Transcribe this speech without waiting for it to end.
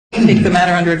Take the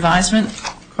matter under advisement.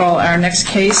 Call our next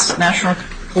case, National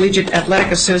Collegiate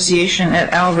Athletic Association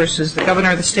et al. Versus the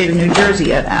Governor of the State of New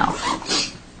Jersey et al.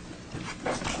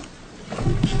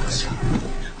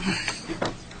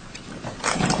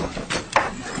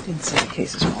 I didn't say the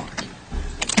case is wrong.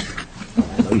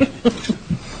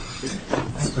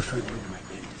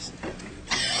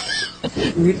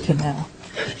 Root canal.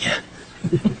 Yeah.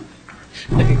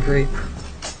 I agree.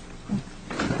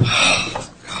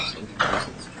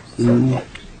 Oh, God.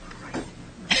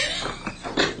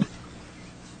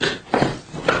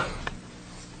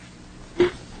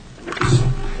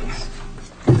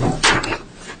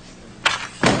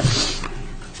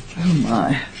 Oh,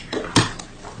 my.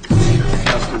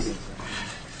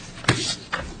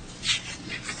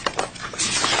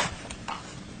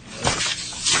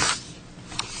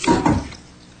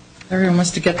 Everyone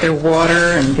wants to get their water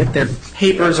and get their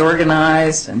papers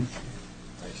organized and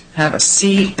have a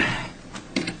seat.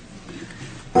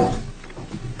 All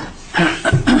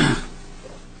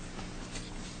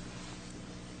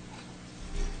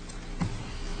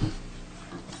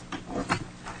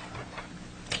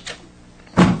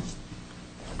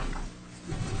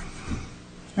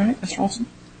right, Mr. Olson.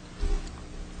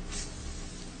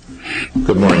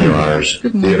 Good morning, Your Honors.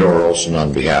 Good morning. Theodore Olson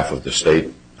on behalf of the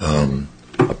state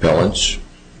appellants.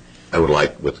 I would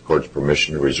like, with the court's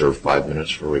permission, to reserve 5 minutes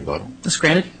for rebuttal. That's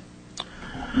granted.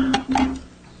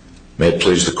 May it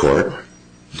please the court.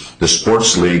 The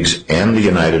sports leagues and the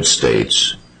United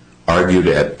States argued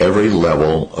at every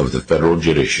level of the federal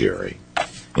judiciary,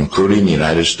 including the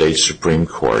United States Supreme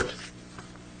Court,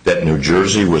 that New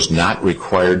Jersey was not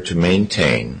required to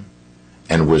maintain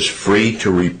and was free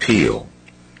to repeal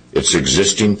its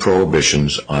existing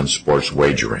prohibitions on sports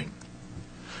wagering.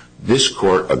 This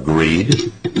court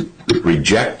agreed,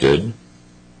 rejected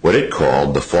what it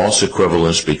called the false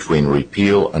equivalence between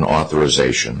repeal and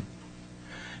authorization,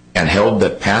 and held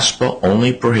that PASPA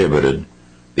only prohibited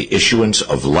the issuance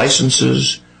of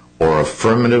licenses or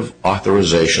affirmative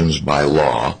authorizations by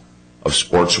law of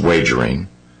sports wagering,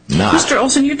 not... Mr.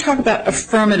 Olson, you talk about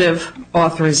affirmative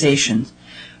authorizations,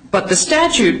 but the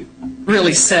statute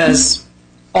really says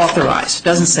authorized,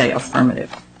 doesn't say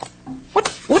affirmative.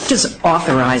 What does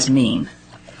authorize mean?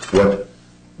 What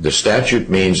the statute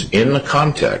means in the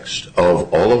context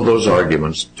of all of those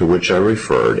arguments to which I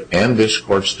referred and this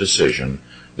court's decision,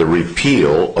 the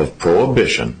repeal of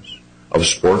prohibitions of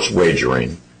sports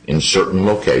wagering in certain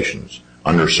locations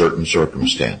under certain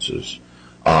circumstances,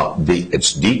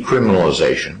 its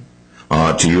decriminalization,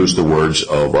 to use the words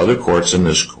of other courts in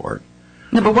this court.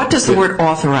 No, but what does the word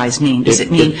authorize mean? Does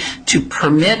it mean to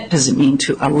permit? Does it mean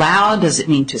to allow? Does it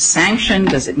mean to sanction?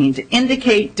 Does it mean to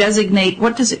indicate, designate?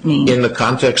 What does it mean? In the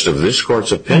context of this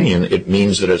court's opinion, it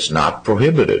means that it's not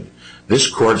prohibited. This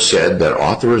court said that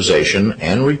authorization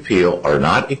and repeal are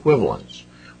not equivalents.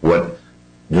 What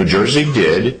New Jersey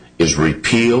did is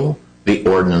repeal the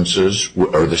ordinances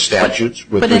or the statutes.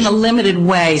 But in a limited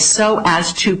way, so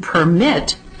as to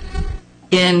permit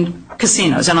in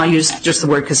casinos, and I'll use just the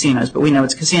word casinos, but we know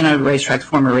it's casino, racetracks,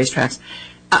 former racetracks.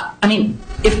 I mean,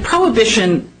 if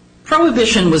prohibition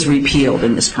was repealed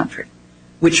in this country,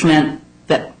 which meant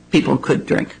that people could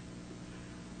drink,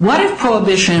 what if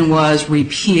prohibition was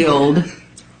repealed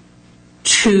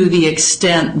to the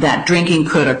extent that drinking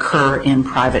could occur in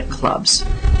private clubs?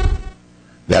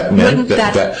 That meant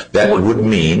that would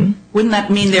mean... Wouldn't that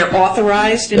mean they're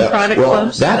authorized in private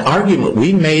clubs? That argument,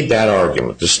 we made that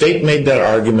argument. The state made that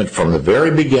argument from the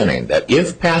very beginning, that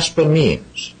if PASPA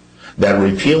means that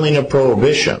repealing a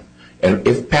prohibition, and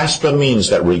if PASPA means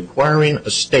that requiring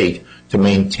a state to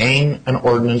maintain an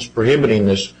ordinance prohibiting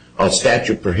this, a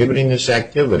statute prohibiting this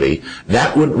activity,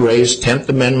 that would raise 10th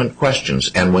Amendment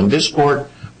questions. And when this court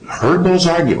heard those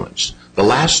arguments, the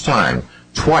last time,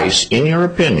 twice, in your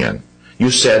opinion, you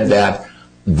said that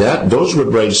those would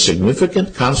raise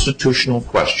significant constitutional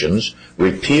questions,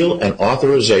 repeal and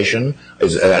authorization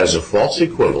as a false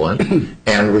equivalent,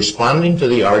 and responding to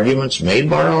the arguments made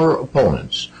by our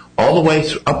opponents, all the way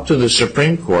up to the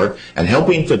Supreme Court, and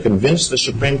helping to convince the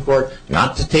Supreme Court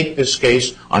not to take this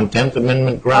case on 10th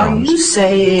Amendment grounds. Are you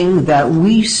saying that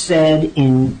we said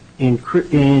in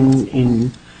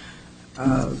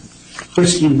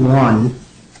Christie 1,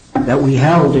 that we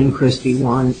held in Christie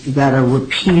 1, that a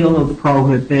repeal of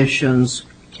prohibitions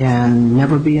can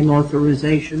never be an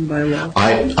authorization by law?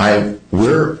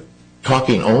 We're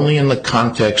talking only in the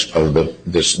context of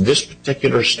this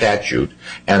particular statute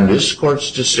and this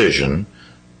court's decision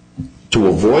to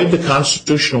avoid the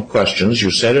constitutional questions.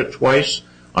 You said it twice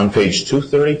on page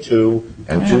 232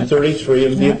 and 233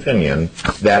 of the opinion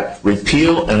that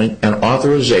repeal and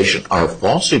authorization are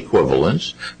false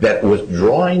equivalents, that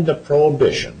withdrawing the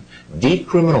prohibition,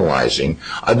 decriminalizing,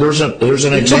 there's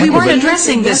an example. So we weren't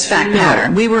addressing this fact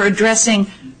pattern. We were addressing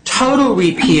total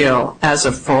repeal as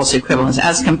a false equivalence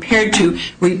as compared to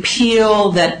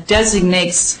repeal that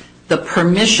designates the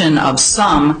permission of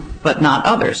some but not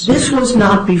others. This was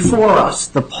not before us,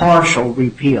 the partial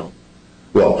repeal.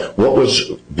 Well, what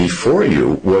was before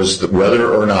you was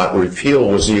whether or not repeal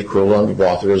was the equivalent of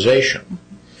authorization.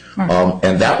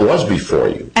 And that was before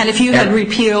you. And if you had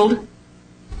repealed,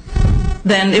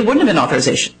 then it wouldn't have been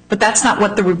authorization. But that's not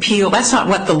what the repeal, that's not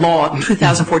what the law,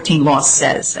 2014 law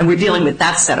says. And we're dealing with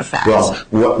that set of facts.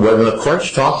 Well, when the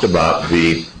courts talked about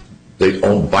the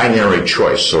binary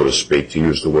choice, so to speak, to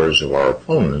use the words of our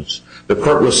opponents, the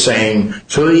court was saying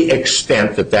to the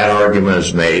extent that that argument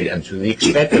is made and to the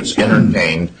extent it's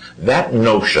entertained, that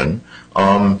notion,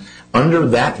 under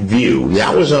that view,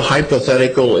 that was a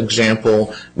hypothetical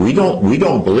example. We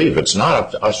don't believe, it's not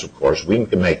up to us, of course. We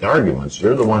can make arguments.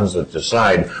 You're the ones that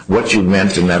decide what you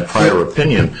meant in that prior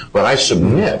opinion. But I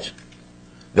submit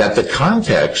that the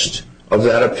context of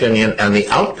that opinion and the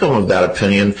outcome of that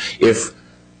opinion, if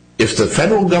the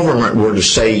federal government were to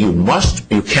say you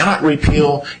cannot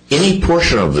repeal any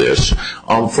portion of this,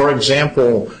 for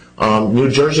example, New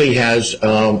Jersey has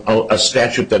a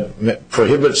statute that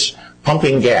prohibits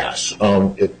pumping gas.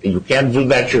 You can't do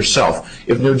that yourself.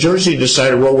 If New Jersey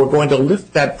decided, well, we're going to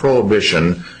lift that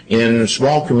prohibition in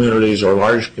small communities or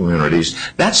large communities,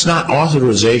 that's not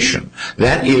authorization.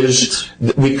 That is,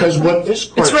 because what this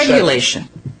court said... It's regulation.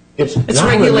 It's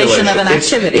regulation of an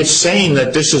activity. It's saying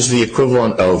that this is the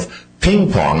equivalent of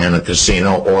ping pong in a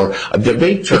casino or a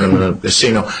debate tournament in a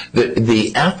casino.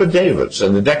 The affidavits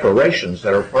and the declarations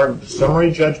that are part of the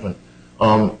summary judgment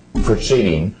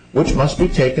proceeding, which must be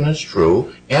taken as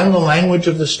true, and the language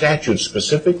of the statute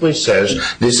specifically says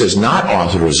this is not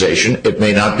authorization. It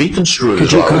may not be construed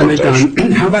as authorization. Could you comment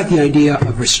on, how about the idea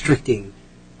of restricting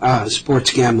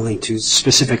sports gambling to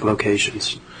specific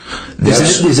locations?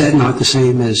 Is that not the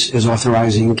same as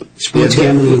authorizing sports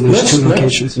gambling in those two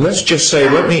locations? Let's just say,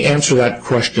 let me answer that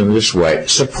question this way.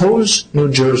 Suppose New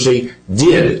Jersey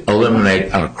did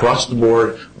eliminate an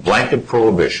across-the-board blanket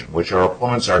prohibition, which our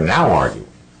opponents are now arguing.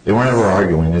 They were never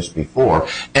arguing this before,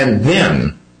 and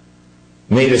then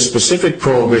made a specific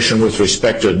prohibition with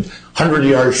respect to 100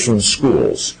 yards from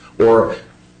schools or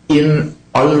in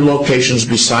other locations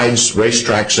besides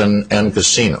racetracks and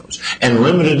casinos, and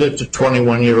limited it to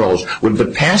 21-year-olds. Would the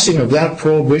passing of that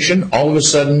prohibition all of a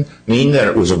sudden mean that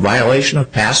it was a violation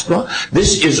of PASPA?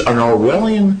 This is an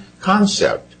Orwellian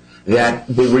concept that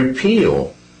the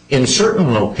repeal in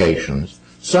certain locations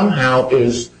somehow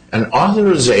is an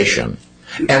authorization,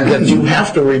 and that you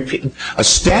have to repeal a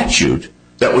statute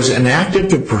that was enacted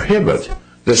to prohibit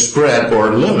the spread or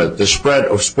limit the spread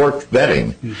of sports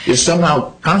betting is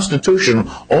somehow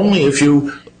constitutional only if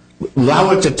you allow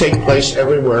it to take place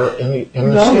everywhere in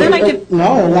the state.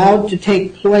 No, allowed to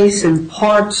take place in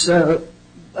parts that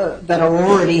are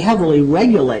already heavily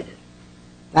regulated.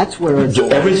 That's where it's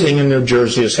everything in New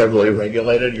Jersey is heavily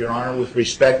regulated, Your Honor, with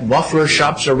respect. Muffler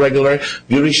shops are regulated,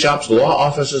 beauty shops, law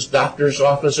offices, doctors'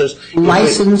 offices.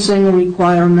 Licensing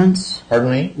requirements.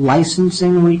 Pardon me?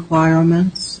 Licensing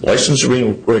requirements.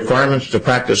 Licensing requirements to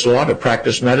practice law, to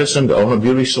practice medicine, to own a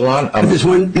beauty salon. There's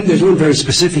one very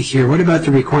specific here. What about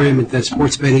the requirement that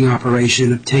sports betting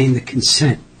operation obtain the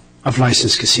consent of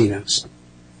licensed casinos?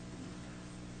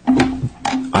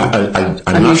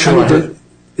 I'm not sure.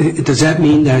 Does that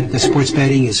mean that the sports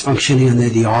betting is functioning under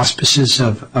the auspices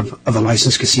of a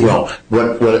licensed casino?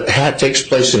 Well, what takes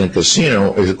place in a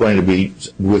casino is going to be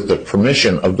with the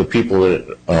permission of the people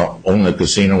that own the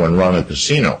casino and run a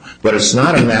casino. But it's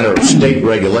not a matter of state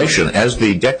regulation, as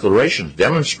the declarations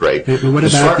demonstrate. But what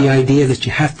about the idea that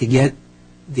you have to get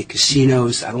the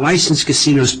casinos, licensed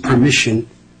casinos' permission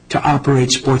to operate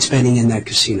sports betting in that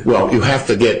casino? Well, you have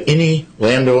to get any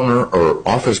landowner or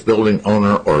office building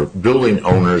owner or building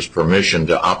owner's permission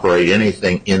to operate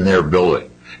anything in their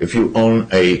building. If you own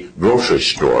a grocery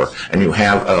store and you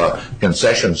have a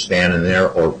concession stand in there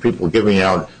or people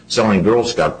selling Girl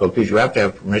Scout cookies, you have to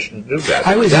have permission to do that.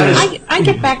 I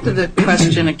get back to the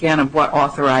question again of what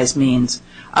authorized means.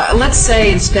 Let's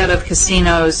say instead of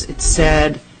casinos, it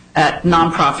said at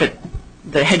nonprofit,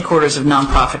 the headquarters of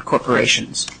nonprofit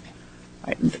corporations.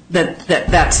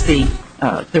 That's the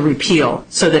repeal,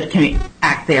 so that it can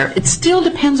act there. It still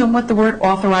depends on what the word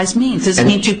authorized means. Does it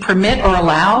mean to permit or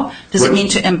allow? Does it mean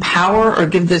to empower or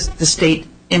give the state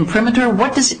imprimatur?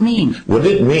 What does it mean? What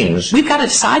it means... We've got to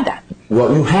decide that.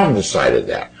 Well, you have decided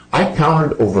that. I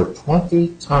counted over 20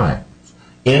 times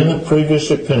in the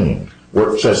previous opinion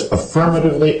where it says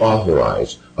affirmatively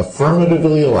authorized,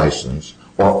 affirmatively licensed,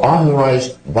 or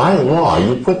authorized by law.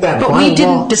 You put that by law. But we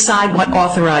didn't decide what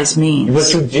authorized means.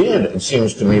 But you did, it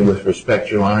seems to me, with respect,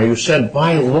 Your Honor. You said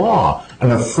by law,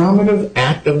 an affirmative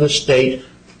act of the state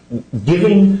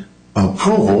giving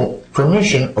approval,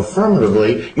 permission,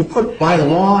 affirmatively. You put by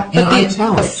law in italics.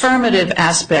 But the affirmative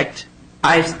aspect,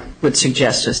 I would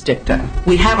suggest, is dicta.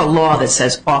 We have a law that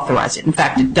says authorize it. In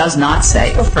fact, it does not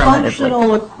say affirmatively. The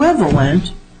functional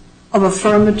equivalent of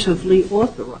affirmatively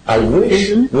authorized. I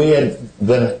wish we had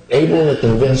been able to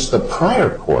convince the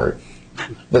prior court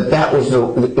that was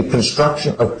the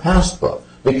construction of PASPA,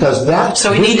 because that.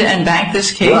 So we need to unbank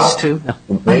this case too.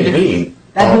 Maybe.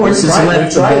 That horse is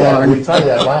left to we tried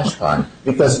that last time,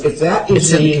 because if that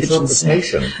is the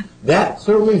interpretation, that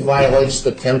clearly violates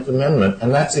the 10th Amendment,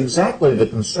 and that's exactly the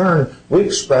concern we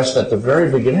expressed at the very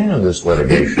beginning of this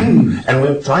litigation. And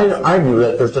we've tried to argue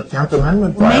that there's a 10th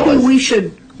Amendment violation. Maybe we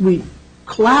should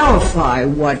clarify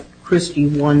what Christie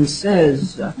 1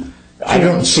 says. I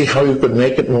don't see how you could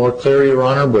make it more clear, Your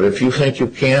Honor, but if you think you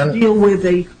can. Deal with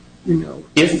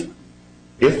If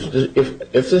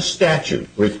the statute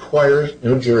requires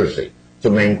New Jersey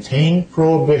to maintain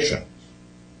prohibitions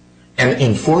and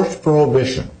enforce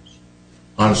prohibitions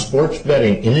on sports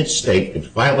betting in its state, it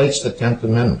violates the 10th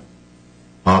Amendment.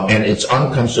 And it's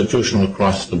unconstitutional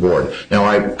across the board. Now,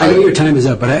 I know your time is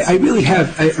up, but I'm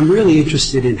really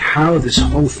interested in how this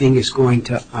whole thing is going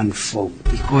to unfold,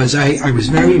 because I was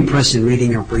very impressed in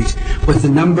reading your briefs with the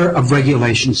number of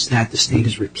regulations that the state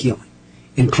is repealing,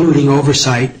 including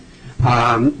oversight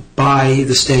by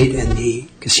the state and the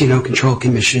Casino Control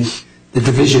Commission, the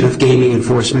Division of Gaming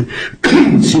Enforcement.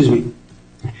 Excuse me.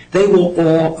 They will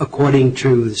all, according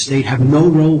to the state, have no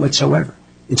role whatsoever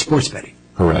in sports betting.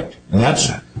 Correct. And that's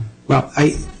well,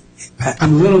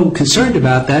 I'm a little concerned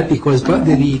about that, because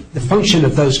the function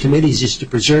of those committees is to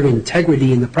preserve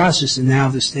integrity in the process, and now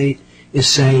the state is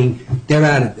saying they're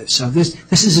out of this. So this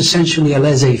is essentially a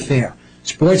laissez-faire.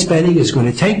 Sports betting is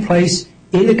going to take place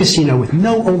in a casino with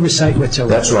no oversight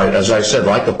whatsoever. That's right. As I said,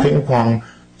 like a ping pong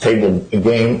table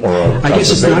game or a I guess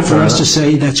it's not for us to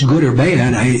say that's good or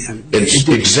bad. It's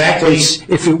exactly.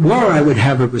 If it were, I would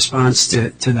have a response to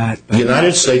that. The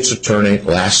United States Attorney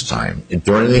last time,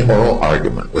 during the oral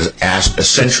argument, was asked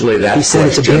essentially that question. He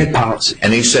said it's a bad policy.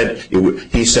 And he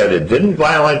said it didn't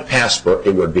violate PASPA.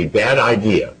 It would be bad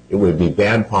idea. It would be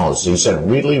bad policy. He said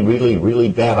really, really, really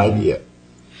bad idea.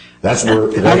 That's where.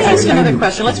 Let me ask you another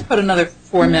question. Let's put another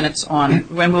 4 minutes on,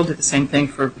 when we'll do the same thing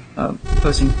for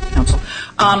opposing counsel.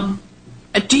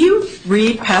 Do you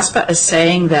read PASPA as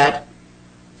saying that,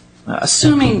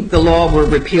 assuming the law were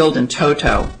repealed in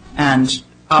toto and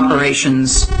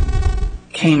operations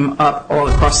came up all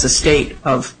across the state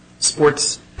of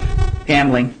sports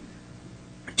gambling,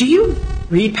 do you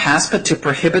read PASPA to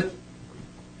prohibit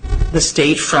the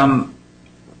state from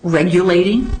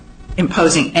regulating,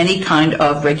 imposing any kind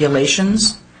of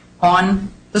regulations on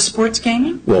the sports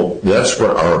gaming? Well, that's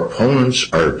what our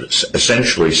opponents are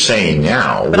essentially saying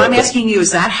now. But I'm asking you,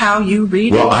 is that how you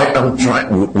read it?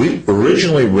 Well, we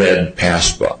originally read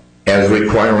PASPA as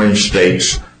requiring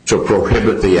states to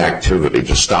prohibit the activity,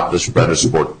 to stop the spread of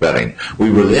sports betting. We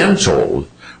were then told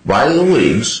by the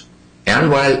leagues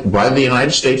and by the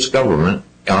United States government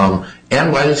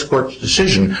and by this court's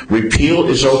decision, repeal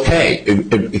is okay.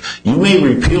 You may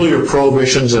repeal your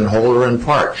prohibitions in whole or in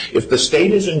part. If the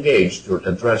state is engaged, to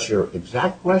address your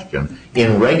exact question,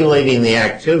 in regulating the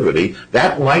activity,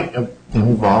 that might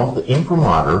involve the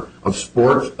imprimatur of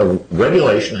sports, of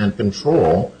regulation and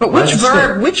control. But which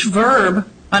verb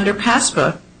under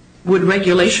PASPA would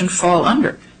regulation fall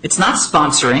under? It's not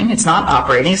sponsoring, it's not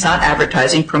operating, it's not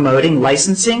advertising, promoting,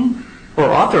 licensing, or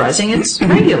authorizing, it's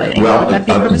regulating. Well, I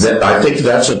think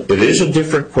it is a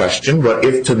different question, but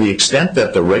if to the extent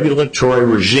that the regulatory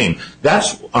regime,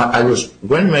 I was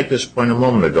going to make this point a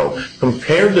moment ago,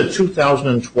 compare the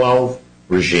 2012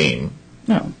 regime,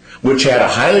 which had a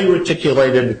highly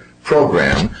reticulated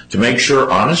program to make sure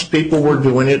honest people were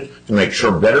doing it, to make sure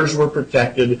bettors were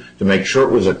protected, to make sure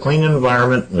it was a clean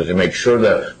environment, to make sure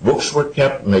that books were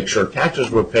kept, make sure taxes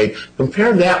were paid.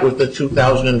 Compare that with the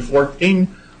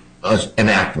 2014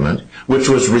 enactment, which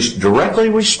was directly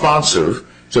responsive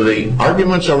to the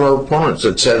arguments of our opponents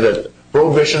that said that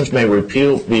prohibitions may be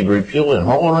repealed in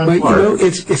whole or in part. You know,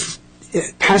 if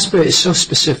PASPA is so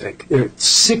specific, there are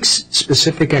 6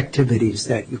 specific activities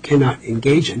that you cannot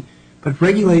engage in, but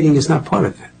regulating is not part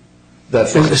of that.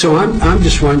 That's right. So I'm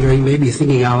just wondering, maybe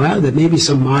thinking out loud, that maybe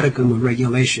some modicum of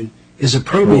regulation is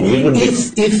appropriate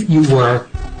if you were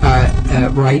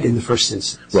right in the first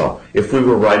instance? Well, if we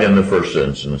were right in the first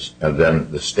instance,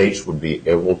 then the states would be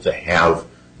able to have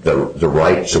the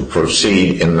right to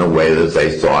proceed in the way that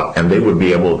they thought, and they would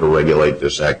be able to regulate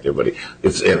this activity.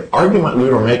 It's an argument we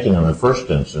were making in the first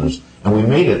instance, and we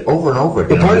made it over and over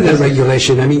again. But part of that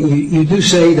regulation, I mean, you do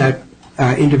say that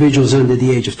individuals under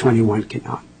the age of 21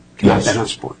 cannot bet on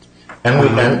sports.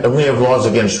 And we have laws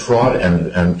against fraud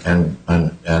and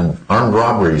armed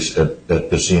robberies at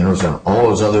casinos and all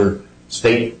those other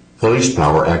state police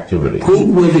power activities.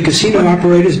 Will the casino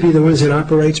operators be the ones that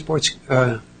operate sports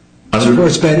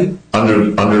betting?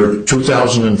 Under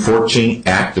 2014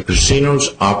 Act, the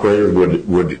casinos operator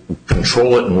would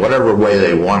control it in whatever way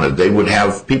they wanted. They would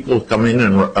have people come in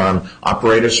and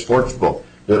operate a sports book.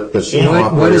 The casino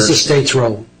operators, what is the state's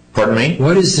role? Pardon me?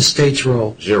 What is the state's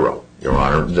role? Zero, Your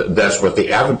Honor. That's what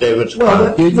the affidavits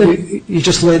are. You're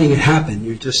just letting it happen.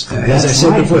 You're just, as I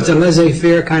said before, it's a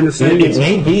laissez-faire kind of thing. It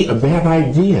may be a bad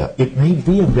idea. It may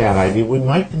be a bad idea. We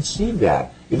might concede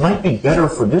that. It might be better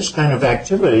for this kind of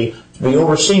activity to be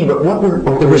overseen, but what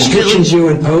the restrictions you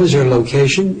impose are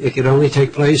location. It could only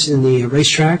take place in the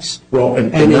racetracks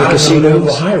and in not casinos. On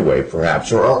the highway,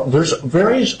 perhaps. Or there's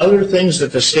various other things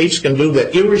that the states can do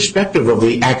that, irrespective of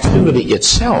the activity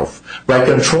itself, by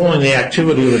controlling the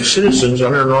activity of its citizens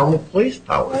under normal police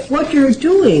power. What you're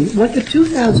doing, what the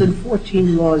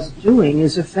 2014 law is doing,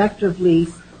 is effectively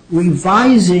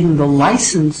revising the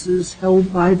licenses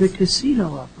held by the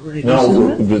casino operators.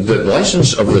 No, the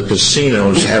license of the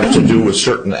casinos have to do with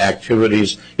certain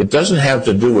activities. It doesn't have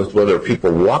to do with whether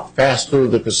people walk fast through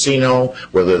the casino,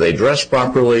 whether they dress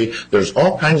properly. There's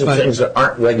all kinds of things that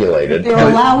aren't regulated. They're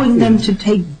allowing them to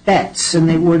take bets, and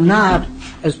they were not,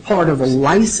 as part of a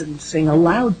licensing,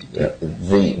 allowed to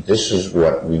do. This is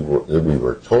what we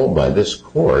were told by this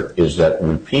court, is that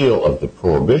repeal of the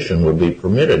prohibition would be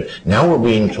permitted. Now we're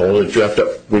being told that you have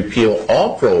to repeal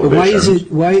all prohibitions.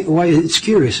 Why it's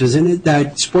curious, isn't it,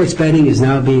 that sports betting is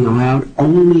now being allowed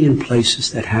only in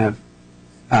places that have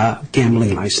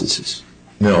gambling licenses?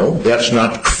 No, that's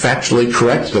not factually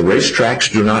correct. The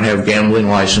racetracks do not have gambling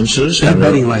licenses. They have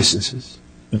betting licenses.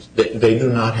 They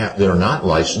do not have. They're not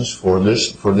licensed for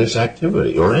this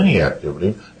activity or any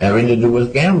activity having to do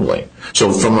with gambling.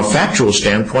 So, from a factual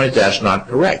standpoint, that's not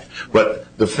correct. But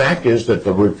the fact is that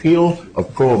the repeal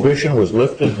of prohibition was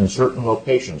lifted in certain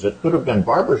locations. It could have been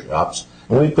barbershops,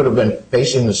 and we could have been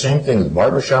facing the same thing. The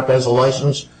barbershop has a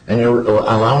license, and you're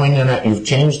allowing that. You've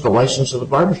changed the license of the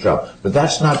barbershop, but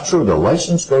that's not true. The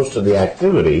license goes to the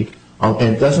activity, and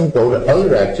it doesn't go to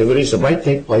other activities that might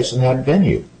take place in that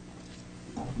venue.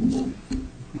 All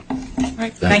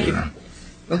right, thank you.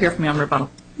 We'll hear from you on rebuttal.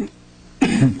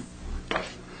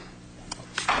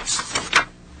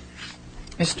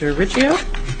 Mr. Riccio?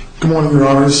 Good morning, Your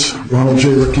Honors. Ronald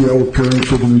J. Riccio, appearing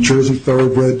for the New Jersey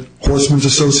Thoroughbred Horsemen's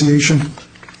Association.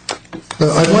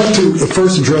 I'd like to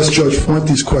first address Judge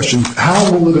Fuente's question.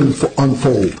 How will it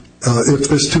unfold if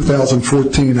this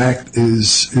 2014 Act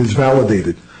is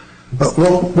validated?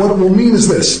 Well, what it will mean is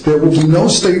this. There will be no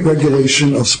state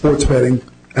regulation of sports betting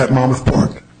at Monmouth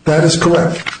Park. That is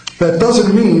correct. That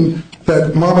doesn't mean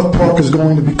that Monmouth Park is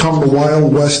going to become the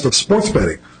Wild West of sports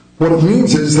betting. What it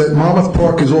means is that Monmouth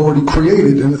Park is already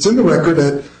created, and it's in the record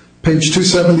at page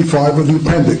 275 of the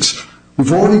appendix.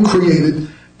 We've already created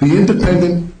the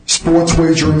Independent Sports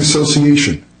Wagering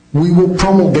Association. We will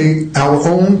promulgate our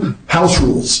own house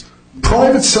rules.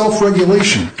 Private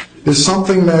self-regulation is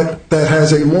something that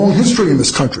has a long history in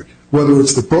this country, whether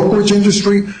it's the brokerage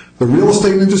industry, the real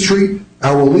estate industry,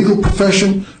 our legal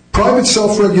profession. Private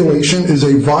self-regulation is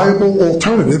a viable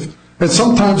alternative, and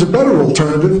sometimes a better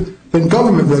alternative than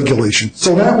government regulation.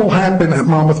 So that will happen at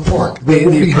Monmouth Park.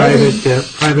 The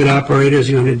private operators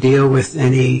are going to deal with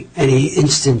any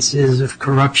instances of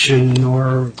corruption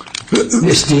or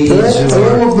misdeeds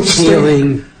or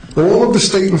stealing. All of the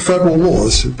state and federal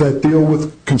laws that deal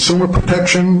with consumer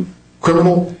protection,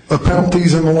 criminal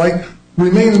penalties and the like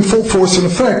remain in full force and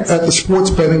effect at the sports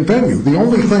betting venue. The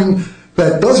only thing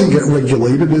that doesn't get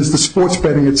regulated is the sports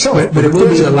betting itself. But it will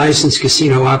be the licensed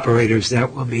casino operators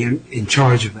that will be in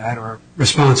charge of that or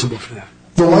responsible for that.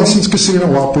 The licensed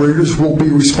casino operators will be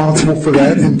responsible for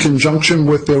that in conjunction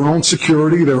with their own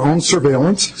security, their own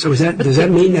surveillance. So does that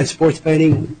mean that sports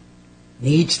betting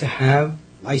needs to have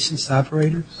licensed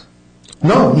operators?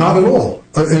 No, not at all.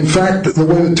 In fact, the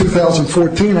way the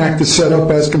 2014 Act is set up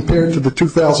as compared to the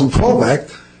 2012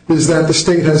 Act is that the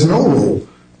state has no role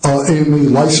in the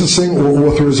licensing or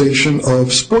authorization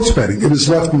of sports betting. It is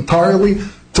left entirely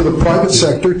to the private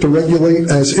sector to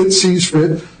regulate as it sees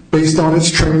fit based on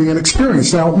its training and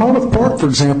experience. Now, at Monmouth Park, for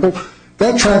example,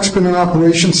 that track's been in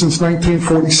operation since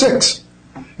 1946.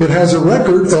 It has a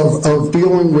record of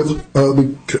dealing with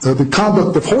the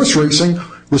conduct of horse racing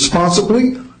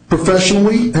responsibly,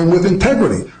 professionally, and with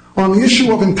integrity. On the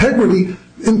issue of integrity,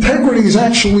 integrity is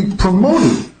actually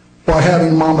promoted by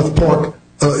having Monmouth Park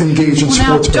engage in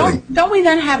sports betting. Don't we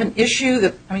then have an issue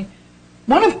that,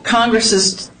 one of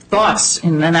Congress's thoughts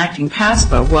in enacting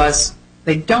PASPA was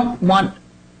they don't want,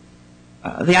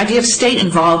 the idea of state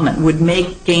involvement would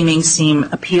make gaming seem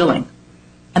appealing.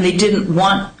 And they didn't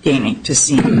want gaming to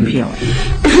seem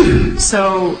appealing.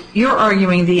 So you're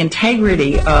arguing the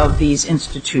integrity of these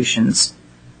institutions.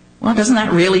 Well, doesn't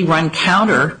that really run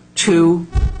counter to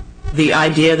the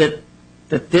idea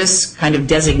that this kind of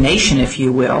designation, if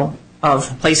you will,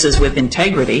 of places with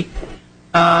integrity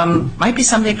might be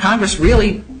something Congress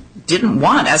really didn't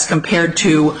want as compared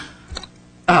to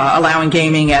allowing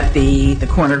gaming at the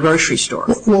corner grocery store?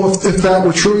 Well, if that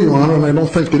were true, Your Honor, and I don't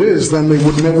think it is, then they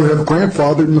would never have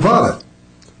grandfathered Nevada.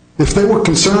 If they were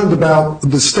concerned about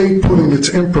the state putting its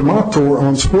imprimatur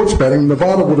on sports betting,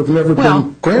 Nevada would have never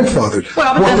been grandfathered.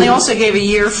 Well, but then they also gave a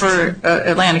year for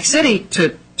Atlantic City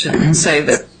to say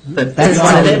that they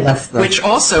wanted it, which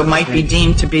also might be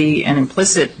deemed to be an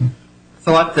implicit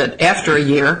thought that after a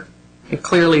year, it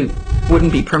clearly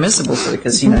wouldn't be permissible for the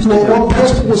casinos to do it. Well, what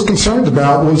PASPA was concerned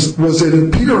about was it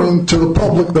appearing to the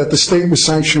public that the state was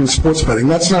sanctioning sports betting.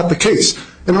 That's not the case.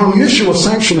 And on the issue of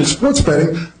sanctioning sports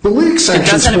betting, the league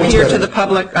sanctions sports betting. It doesn't appear to the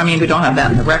public. We don't have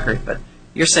that in the record, but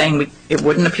you're saying it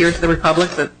wouldn't appear to the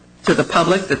public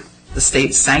that the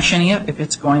state's sanctioning it if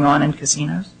it's going on in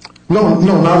casinos? No,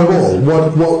 not at all.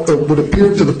 What would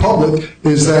appear to the public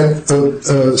is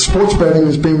that sports betting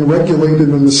is being regulated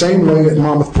in the same way at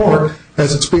Monmouth Park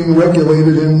as it's being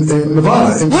regulated in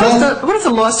Nevada. What if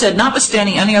the law said,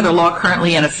 notwithstanding any other law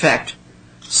currently in effect,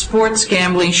 sports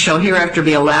gambling shall hereafter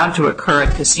be allowed to occur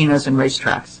at casinos and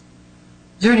racetracks? Is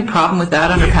there any problem with that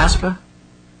under PASPA?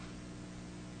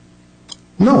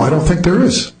 No, I don't think there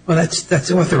is. Well,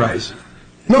 that's authorized.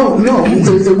 No,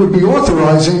 it would be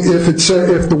authorizing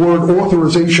if the word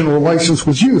authorization or license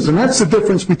was used, and that's the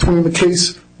difference between the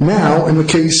case now and the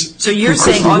case. So you're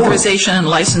saying authorization and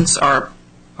license are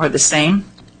the same?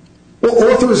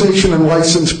 Well, authorization and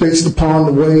license, based upon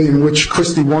the way in which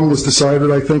Christie 1 was decided,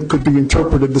 I think could be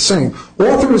interpreted the same.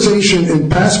 Authorization in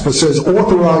PASPA says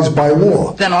authorized by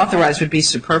law. Then authorized would be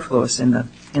superfluous in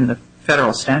the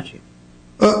federal statute.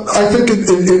 I think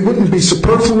it wouldn't be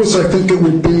superfluous. I think it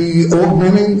would be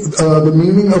augmenting the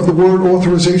meaning of the word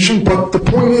authorization. But the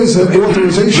point is that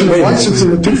authorization and license in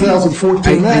the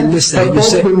 2014 Act have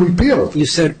both been repealed. You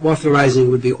said authorizing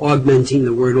would be augmenting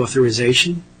the word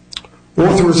authorization?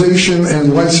 Authorization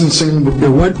and licensing would be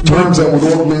terms that would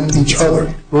augment each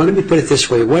other. Well, let me put it this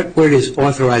way. What word is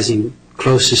authorizing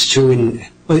closest to?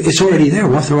 Well, it's already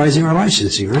there, authorizing or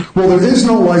licensing, right? Well, there is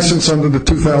no license under the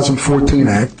 2014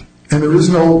 Act. And there is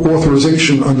no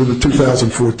authorization under the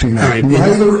 2014 Act. Right.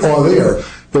 Neither are there.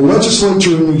 The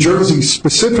legislature in New Jersey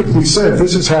specifically said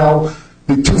this is how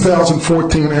the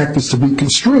 2014 Act is to be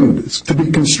construed. It's to be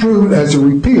construed as a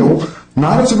repeal,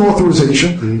 not as an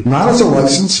authorization, not as a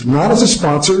license, not as a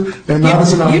sponsor, and not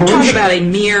as an operation. You talk about a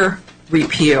mere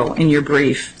repeal in your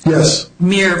brief. Yes.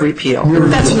 Mere repeal.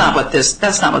 That's not what the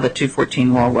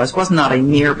 214 law was. It was not a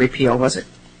mere repeal, was it?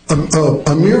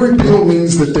 A mere repeal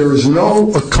means that there is no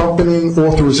accompanying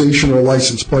authorization or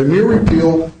license. By mere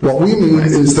repeal, what we mean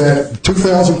is that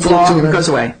 2014 law goes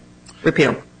away.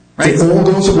 Repeal. Right? It all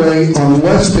goes away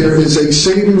unless there is a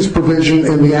savings provision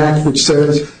in the Act which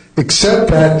says,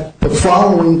 except that the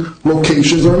following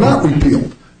locations are not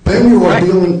repealed. Then you are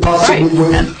dealing possibly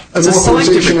with an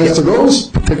authorization as to those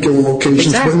particular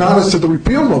locations, but not as to the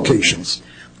repeal locations.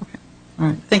 Okay. All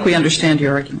right. I think we understand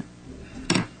your argument.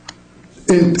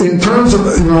 In terms of,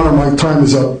 Your Honor, my time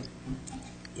is up.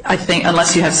 I think,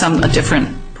 unless you have a different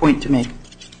point to make.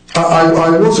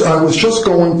 I was just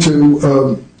going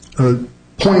to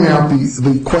point out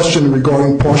the question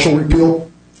regarding partial repeal,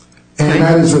 and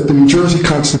that is that the New Jersey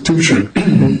Constitution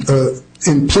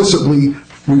implicitly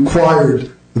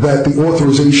required that the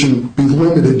authorization be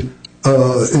limited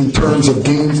in terms of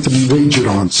games to be wagered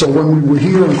on. So when we were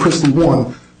here in Christie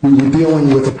 1, we were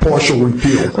dealing with a partial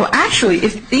repeal. Well, actually,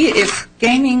 if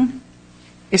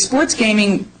sports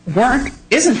gaming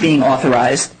isn't being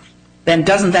authorized, then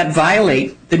doesn't that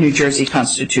violate the New Jersey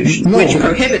Constitution, which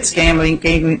prohibits gaming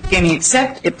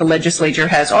except if the legislature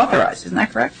has authorized? Isn't that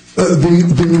correct?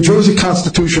 The New Jersey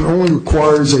Constitution only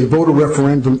requires a voter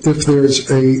referendum if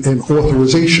there's an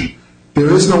authorization.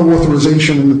 There is no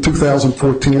authorization in the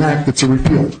 2014 Act. It's a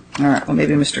repeal. All right. Well,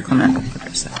 maybe Mr. Clement will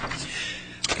address that.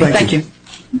 Okay, thank you.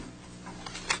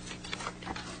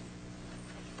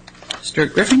 Mr.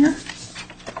 Griffinger?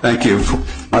 Thank you.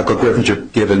 Michael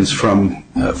Givens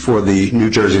for the New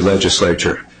Jersey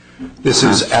Legislature. This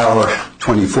is our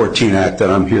 2014 Act that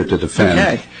I'm here to defend.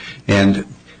 Okay. And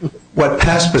what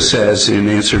PASPA says in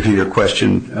answer to your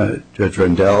question, Judge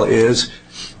Rendell, is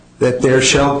that there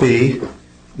shall be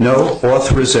no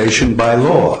authorization by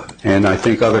law. And I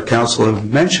think other counsel have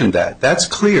mentioned that. That's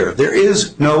clear. There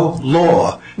is no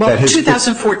law. Well,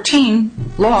 2014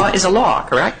 law is a law,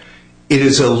 correct? It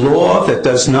is a law that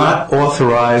does not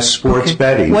authorize sports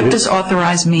betting. What does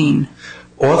authorize mean?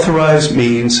 Authorized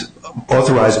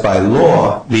by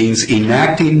law means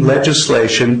enacting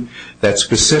legislation that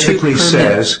specifically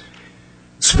says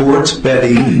sports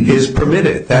betting is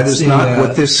permitted. That is not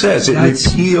what this says. It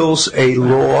repeals a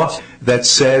law that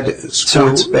said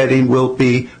sports betting will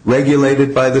be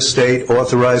regulated by the state,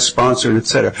 authorized, sponsored,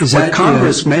 etc. What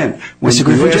Congress meant, when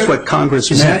you asked what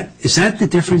Congress meant. Is that the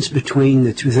difference between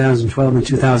the 2012 and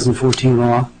 2014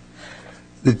 law?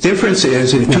 The difference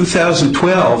is in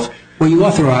 2012, well, you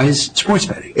authorized sports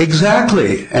betting.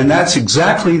 Exactly. And that's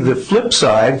exactly the flip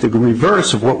side, the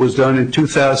reverse of what was done in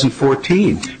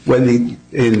 2014. When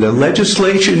in the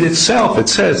legislation itself, it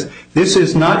says this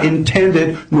is not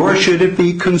intended, nor should it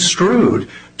be construed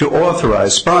to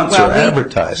authorize, sponsor,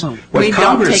 advertise. We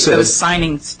don't take those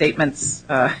signing statements.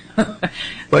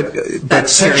 But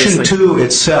Section 2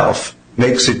 itself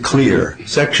makes it clear.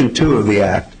 Section 2 of the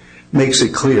Act makes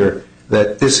it clear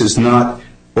that this is not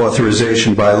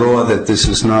authorization by law, that this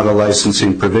is not a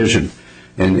licensing provision.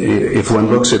 And if one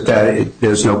looks at that,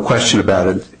 there's no question about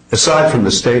it. Aside from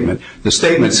the statement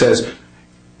says,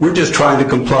 we're just trying to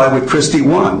comply with Christie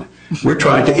 1. We're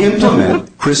trying to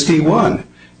implement Christie 1.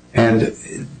 And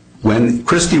when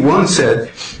Christie 1 said,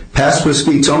 PASPA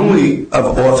speaks only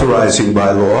of authorizing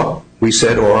by law, we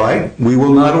said, all right, we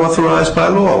will not authorize by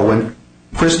law. When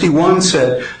Christie 1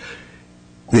 said,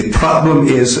 the problem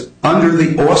is under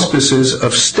the auspices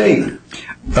of state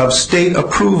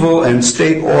approval and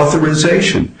state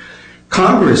authorization.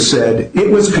 Congress said it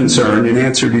was concerned, in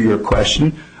answer to your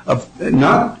question,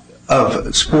 not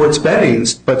of sports betting,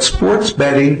 but sports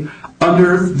betting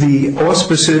under the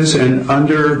auspices and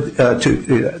under,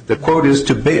 the quote is,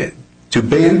 to ban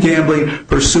gambling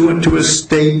pursuant to a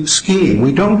state scheme.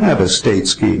 We don't have a state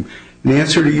scheme. In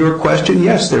answer to your question,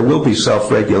 yes, there will be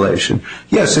self-regulation.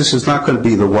 Yes, this is not going to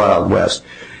be the Wild West.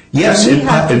 Yes, in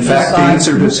fact, the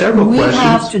answer to several questions. We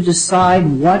have to decide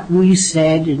what we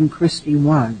said in Christie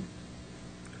 1,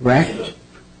 correct?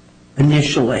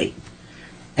 Initially.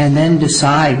 And then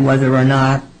decide whether or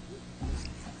not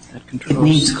it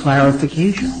needs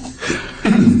clarification.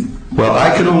 Well,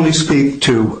 I can only speak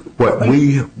to what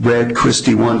we read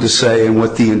Christie 1 to say and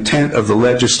what the intent of the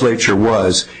legislature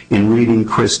was in reading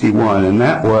Christie 1. And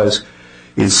that was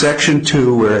in Section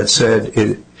 2 where it said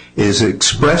it is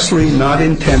expressly not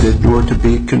intended nor to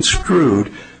be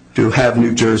construed to have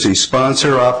New Jersey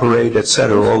sponsor, operate,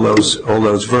 etc., all those verbs that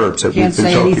we've been talking about. Can't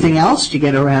say anything else to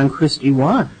get around Christie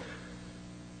 1.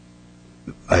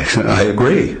 I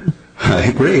agree. I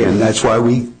agree, and that's why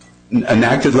we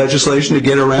enacted legislation to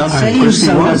get around Christie 1. Saying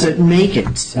so doesn't make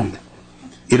it so.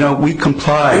 You know, we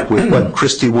complied with what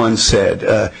Christie 1 said.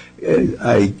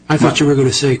 I thought you were going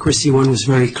to say Christie 1 was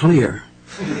very clear.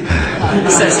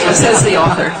 Says the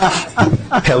author.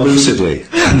 Pellucidly.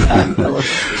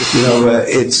 You know,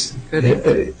 it's,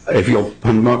 if you'll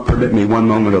permit me one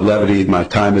moment of levity, my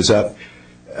time is up.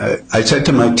 I said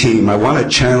to my team, I want to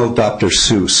channel Dr.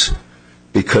 Seuss,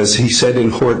 because he said in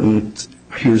Horton,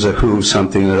 here's a who,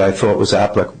 something that I thought was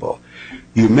applicable.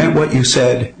 You meant what you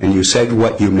said, and you said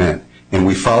what you meant, and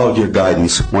we followed your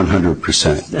guidance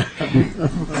 100%.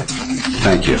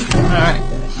 Thank you. All right.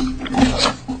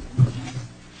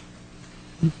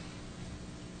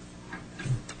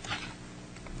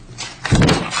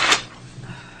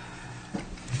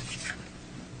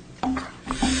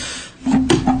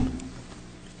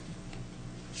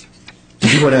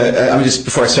 Just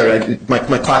before I start,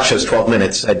 my clock shows 12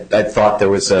 minutes. I thought there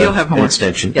was You'll have more. an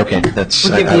extension. Yep. Okay, that's.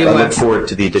 We'll I look forward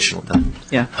to the additional time.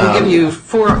 Yeah, we'll give you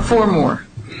four more.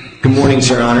 Good morning,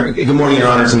 Your Honor. Good morning, Your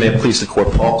Honors, and may it please the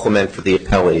Court. Paul Clement for the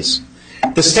appellees.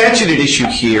 The statute at issue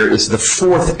here is the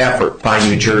fourth effort by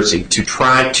New Jersey to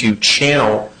try to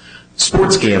channel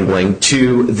sports gambling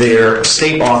to their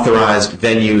state-authorized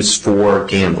venues for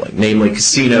gambling, namely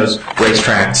casinos,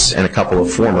 racetracks, and a couple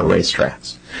of former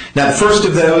racetracks. Now, the first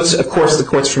of those, of course, the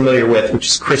Court's familiar with, which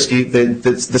is Christie,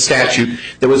 the statute.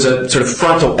 There was a sort of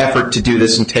frontal effort to do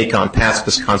this and take on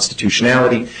PASPA's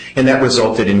constitutionality, and that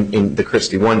resulted in the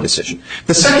Christie 1 decision.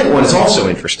 The second one is also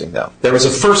interesting, though. There was a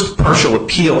first partial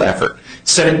appeal effort,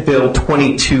 Senate Bill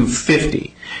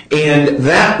 2250, And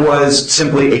that was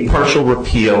simply a partial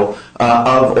repeal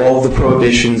of all the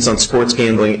prohibitions on sports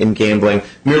gambling and gambling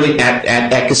merely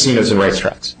at casinos and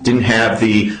racetracks. Didn't have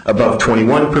the above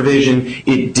 21 provision.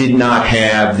 It did not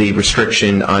have the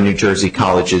restriction on New Jersey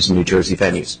colleges and New Jersey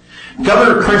venues.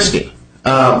 Governor Christie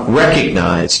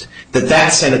recognized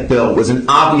that Senate bill was an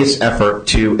obvious effort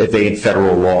to evade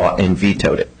federal law and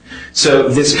vetoed it. So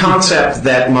this concept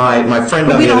that my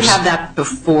friend on the other side... We don't have that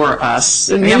before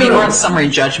us. I mean, we're on summary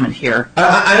judgment here.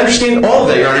 I understand all of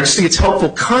that, Your Honor. I just think it's helpful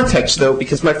context, though,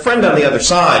 because my friend on the other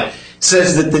side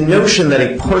says that the notion that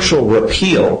a partial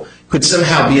repeal could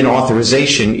somehow be an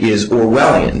authorization is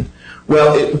Orwellian.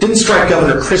 Well, it didn't strike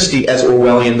Governor Christie as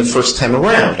Orwellian the first time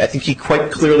around. I think he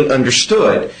quite clearly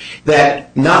understood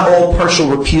that not all partial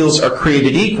repeals are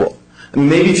created equal.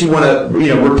 Maybe if you want to,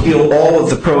 repeal all of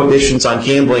the prohibitions on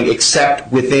gambling except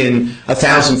within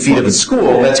 1,000 feet of a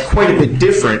school, that's quite a bit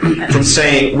different from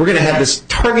saying we're going to have this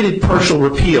targeted partial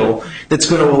repeal that's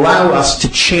going to allow us to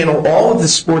channel all of the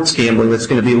sports gambling that's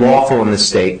going to be lawful in the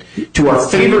state to our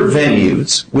favorite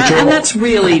venues. And that's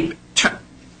really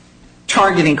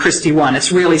targeting Christie 1.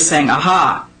 It's really saying,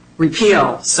 aha,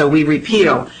 repeal, so we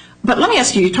repeal. But let me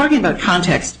ask you, you're talking about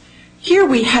context. Here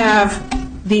we have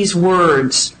these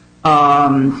words,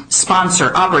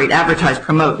 sponsor, operate, advertise,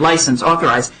 promote, license,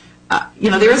 authorize.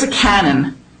 There is a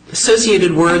canon,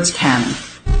 associated words canon,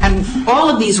 and all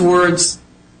of these words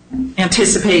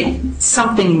anticipate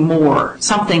something more,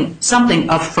 something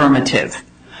affirmative.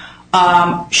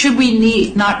 Should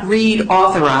we not read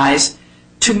authorize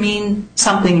to mean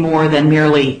something more than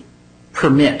merely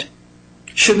permit?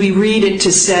 Should we read it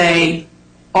to say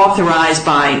authorized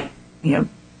by,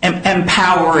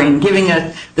 empowering, giving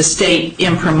the state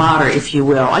imprimatur, if you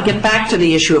will? I get back to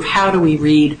the issue of how do we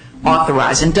read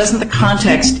authorize, and doesn't the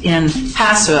context in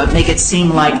PASA make it seem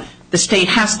like the state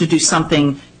has to do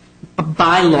something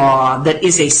by law that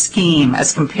is a scheme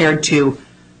as compared to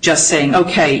just saying,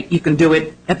 okay, you can do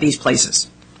it at these places?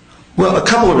 Well, a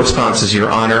couple of responses,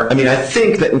 Your Honor. I mean, I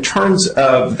think that in terms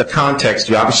of the context,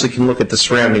 you obviously can look at the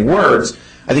surrounding words.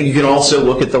 I think you can also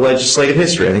look at the legislative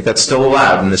history. I think that's still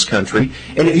allowed in this country.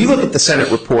 And if you look at the Senate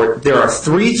report, there are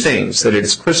three things that it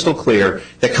is crystal clear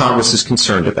that Congress is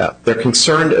concerned about. They're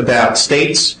concerned about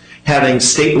states having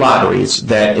state lotteries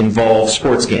that involve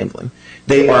sports gambling.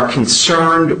 They are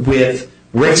concerned with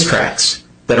racetracks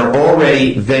that are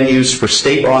already venues for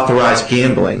state-authorized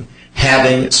gambling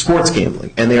having sports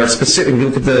gambling. And they are specific. If you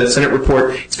look at the Senate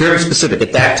report, it's very specific.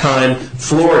 At that time,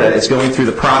 Florida is going through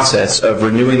the process of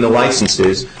renewing the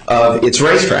licenses of its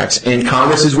racetracks, and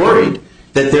Congress is worried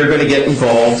that they're going to get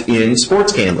involved in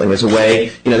sports gambling as a way,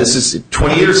 this is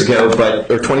 20 years ago,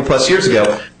 or 20 plus years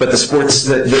ago, but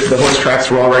the horse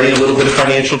tracks were already in a little bit of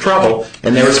financial trouble,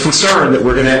 and there was concern that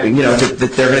we're going to,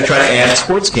 that they're going to try to add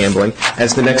sports gambling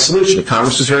as the next solution.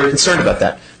 Congress was very concerned about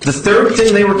that. The third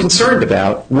thing they were concerned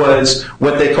about was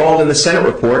what they called in the Senate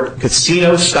report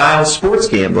casino-style sports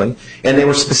gambling, and they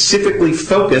were specifically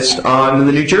focused on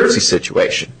the New Jersey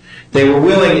situation. They were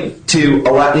willing to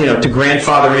to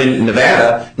grandfather in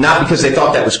Nevada, not because they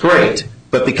thought that was great,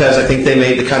 but because I think they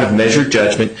made the kind of measured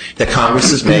judgment that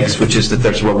Congress makes, which is that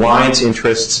there's reliance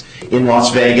interests in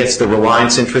Las Vegas, the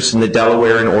reliance interests in the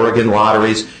Delaware and Oregon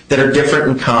lotteries that are different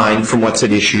in kind from what's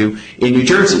at issue in New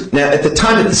Jersey. Now, at the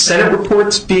time that the Senate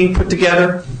report's being put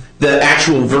together, the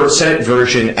actual Senate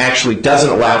version actually doesn't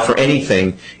allow for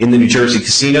anything in the New Jersey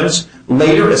casinos.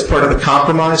 Later, as part of the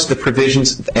compromise, the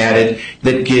provisions added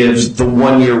that gives the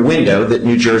one-year window that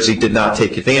New Jersey did not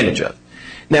take advantage of.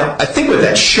 Now, I think what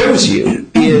that shows you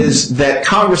is that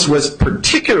Congress was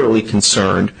particularly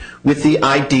concerned with the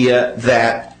idea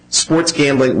that sports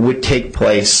gambling would take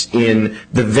place in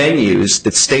the venues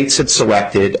that states had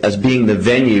selected as being the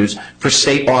venues for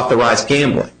state-authorized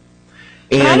gambling.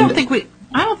 And I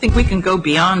don't think we can go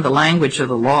beyond the language of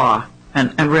the law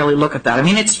and really look at that. I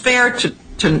mean, it's fair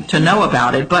to know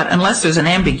about it, but unless there's an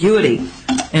ambiguity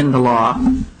in the law,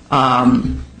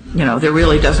 there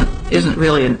really isn't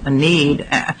really a need.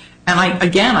 And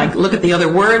I look at the other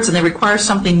words, and they require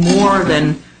something more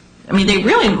than. I mean, they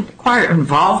really require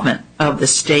involvement of the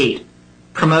state,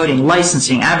 promoting,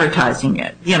 licensing, advertising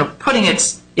it, putting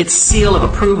its seal of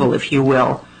approval, if you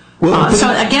will. So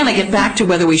again, I get back to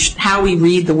how we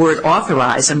read the word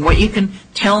authorize, and what you can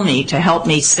tell me to help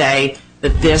me say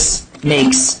that this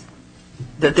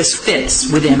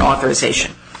fits within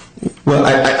authorization. Well,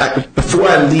 before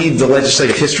I leave the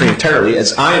legislative history entirely,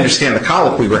 as I understand the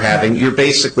colloquy we're having, you're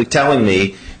basically telling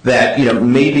me that,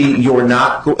 maybe you're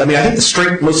not, I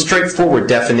think the most straightforward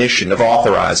definition of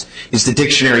authorized is the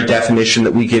dictionary definition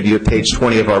that we give you at page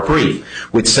 20 of our brief,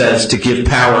 which says to give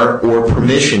power or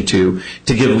permission to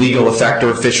give legal effect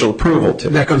or official approval to.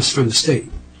 That comes from the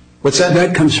state. What's that?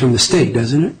 That comes from the state,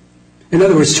 doesn't it? In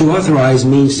other words, to authorize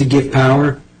means to give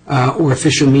power or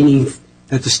official meaning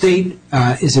that the state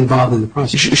is involved in the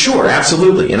process. Sure,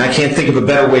 absolutely. And I can't think of a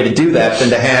better way to do that than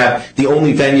to have the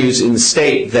only venues in the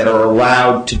state that are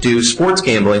allowed to do sports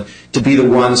gambling to be the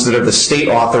ones that are the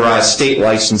state-authorized,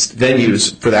 state-licensed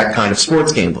venues for that kind of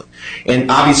sports gambling. And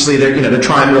obviously, they're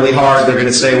trying really hard. They're going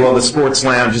to say, well, the sports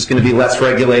lounge is going to be less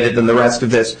regulated than the rest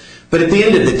of this. But at the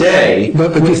end of the day...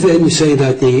 But then you say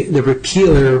that the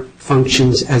repealer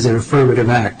functions as an affirmative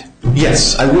act.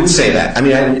 Yes, I would say that.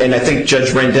 And I think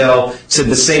Judge Rendell said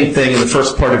the same thing in the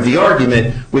first part of the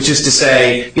argument, which is to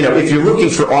say, if you're looking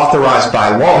for authorized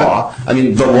by law,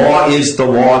 the law is the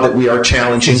law that we are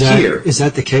challenging here. Is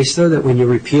that the case, though, that when you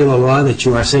repeal a law that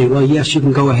you are saying, well, yes, you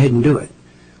can go ahead and do it?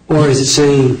 Or is it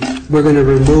saying we're going to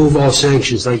remove all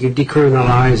sanctions, like you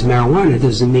decriminalize marijuana? It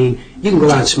doesn't mean you can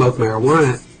go out and smoke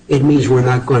marijuana. It means we're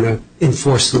not going to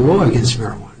enforce the law against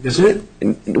marijuana, doesn't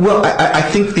it? Well, I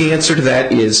think the answer to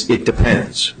that is it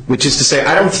depends, which is to say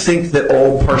I don't think that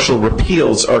all partial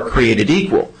repeals are created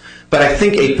equal. But I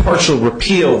think a partial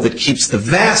repeal that keeps the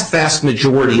vast, vast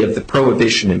majority of the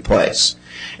prohibition in place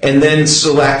and then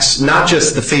selects not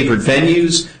just the favored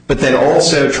venues, but then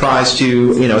also tries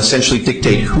to, essentially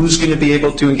dictate who's going to be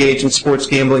able to engage in sports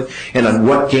gambling and on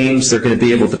what games they're going to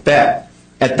be able to bet.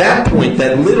 At that point,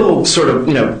 that little sort of,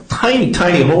 tiny,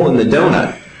 tiny hole in the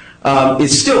donut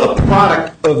is still a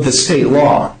product of the state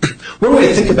law. One way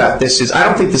to think about this is I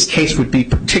don't think this case would be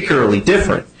particularly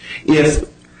different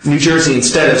if New Jersey,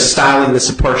 instead of styling this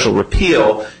a partial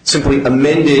repeal, simply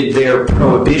amended their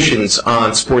prohibitions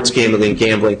on sports gambling and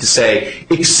gambling to say,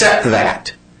 except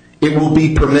that. It will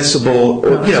be permissible,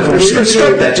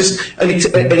 strike that, just an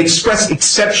express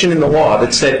exception in the law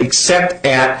that said except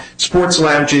at sports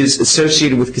lounges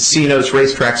associated with casinos,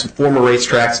 racetracks, and former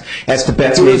racetracks as to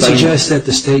bets made by... You suggest that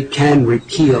the state can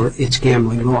repeal its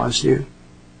gambling laws, do you?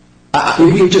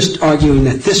 You're just arguing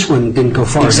that this one didn't go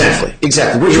far enough.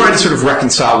 Exactly. We're trying to sort of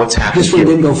reconcile what's happening here. This one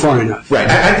didn't go far enough. Right.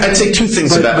 I'd say two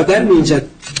things about it. But that means that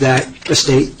the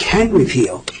state can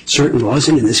repeal certain laws,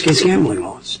 and in this case, gambling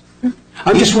laws.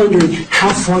 I'm just wondering,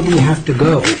 how far do you have to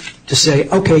go to say,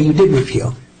 okay, you did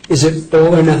repeal? Is it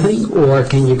all or nothing, or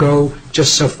can you go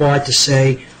just so far to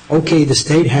say, okay, the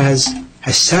state has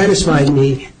satisfied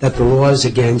me that the laws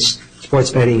against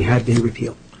sports betting have been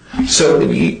repealed? So,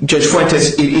 Judge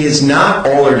Fuentes, it is not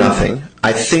all or nothing.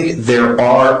 I think there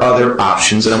are other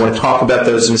options, and I want to talk about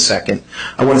those in a second.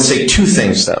 I want to say two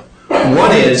things, though.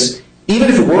 One is, even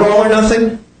if it were all or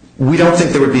nothing, we don't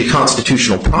think there would be a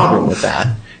constitutional problem with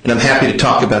that. And I'm happy to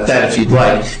talk about that if you'd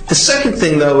like. The second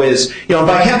thing, though, is, on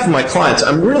behalf of my clients,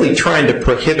 I'm really trying to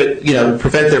prevent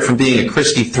there from being a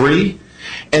Christie 3.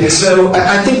 And so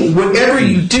I think whatever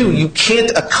you do, you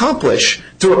can't accomplish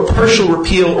through a partial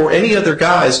repeal or any other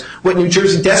guise what New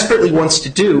Jersey desperately wants to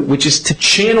do, which is to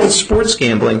channel sports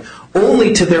gambling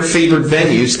only to their favored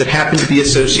venues that happen to be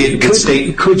associated with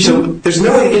state. So there's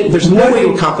no way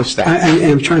to accomplish that.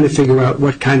 I'm trying to figure out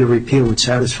what kind of repeal would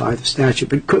satisfy the statute.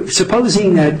 But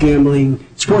supposing that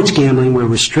sports gambling, were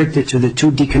restricted to the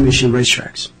 2 decommissioned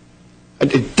racetracks.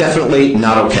 Definitely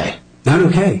not okay. Not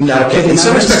okay. Not okay. In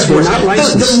some respects,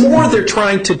 the more they're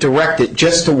trying to direct it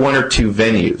just to 1 or 2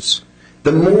 venues,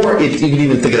 the more you can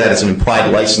even think of that as an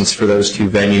implied license for those 2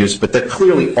 venues, but they're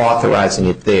clearly authorizing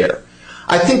it there.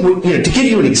 I think, to give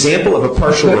you an example of a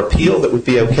partial repeal that would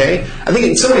be okay, I think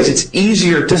in some ways it's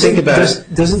easier to think about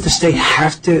it. Doesn't the state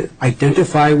have to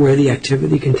identify where the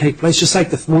activity can take place? Just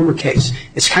like the former case.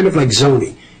 It's kind of like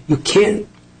zoning. You can't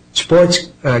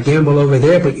sports gamble over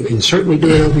there, but you can certainly do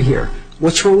it over here.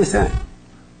 What's wrong with that?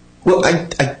 Well,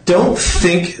 I don't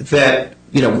think that,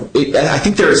 I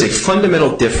think there is a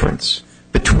fundamental difference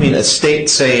between a state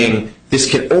saying this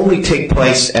can only take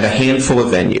place at a handful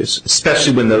of venues,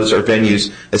 especially when those are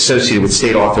venues associated with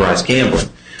state-authorized gambling.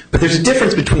 But there's a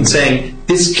difference between saying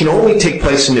this can only take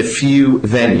place in a few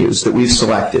venues that we've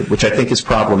selected, which I think is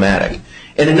problematic,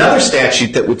 and another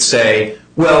statute that would say,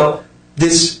 well,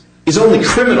 this is only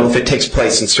criminal if it takes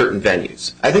place in certain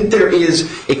venues. I think there is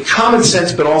a common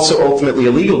sense but also ultimately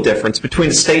a legal difference between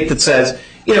a state that says,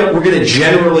 we're going to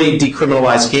generally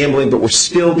decriminalize gambling, but we're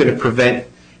still going to prevent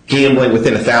gambling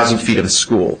within 1,000 feet of a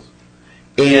school.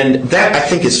 And that, I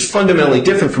think, is fundamentally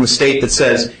different from a state that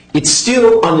says it's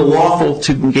still unlawful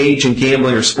to engage in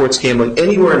gambling or sports gambling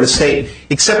anywhere in the state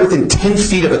except within 10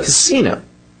 feet of a casino.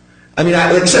 I mean,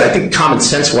 like I said, I think common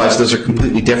sense-wise, those are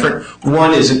completely different.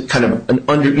 One is kind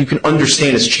of you can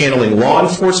understand as channeling law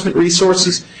enforcement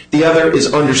resources. The other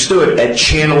is understood at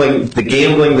channeling the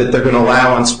gambling that they're going to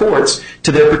allow on sports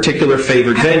to their particular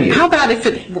favored venue. How about if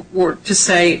it were to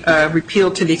say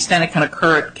repealed to the extent it can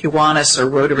occur at Kiwanis or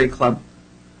Rotary Club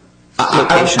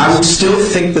locations? I would still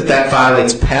think that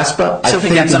violates PASPA. I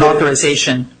think that's an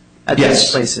authorization at those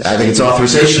places. I think it's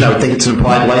authorization. I would think it's an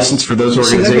implied license for those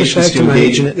organizations to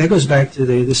engage in it. That goes back to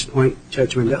this point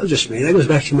Judge Rendell just made. That goes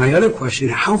back to my other question.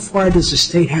 How far does the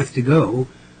state have to go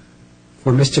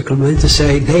for Mr. Clement to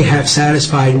say they have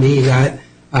satisfied me that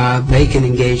they can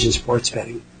engage in sports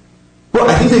betting? Well,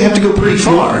 I think they have to go pretty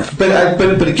far.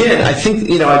 But again, I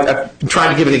think, I'm trying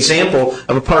to give an example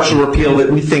of a partial repeal that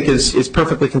we think is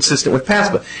perfectly consistent with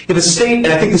PASPA. If a state, and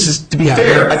I think this is, to be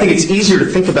fair, I think it's easier to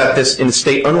think about this in a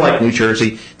state unlike New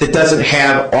Jersey that doesn't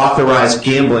have authorized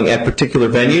gambling at particular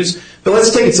venues. But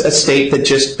let's take a state that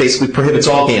just basically prohibits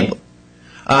all gambling.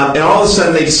 And all of a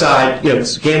sudden they decide,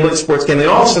 gambling, sports gambling, and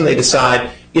all of a sudden they decide,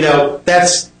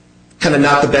 that's kind of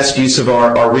not the best use of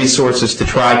our resources to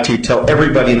try to tell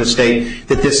everybody in the state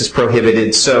that this is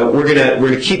prohibited. So we're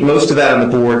gonna keep most of that on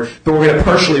the board, but we're gonna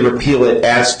partially repeal it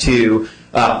as to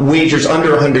wagers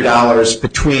under $100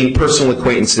 between personal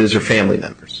acquaintances or family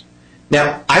members.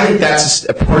 Now, I think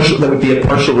that would be a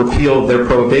partial repeal of their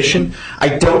prohibition. I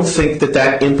don't think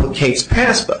that implicates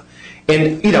PASPA.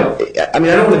 And I don't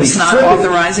want to be. It's not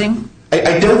authorizing.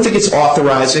 I don't think it's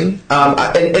authorizing. One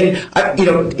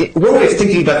way of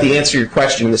thinking about the answer to your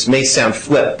question, and this may sound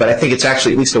flip, but I think it's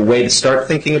actually at least a way to start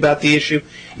thinking about the issue,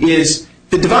 is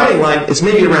the dividing line is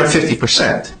maybe around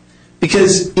 50%.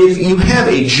 Because if you have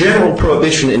a general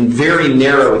prohibition and very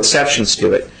narrow exceptions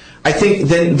to it, I think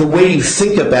then the way you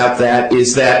think about that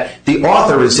is that the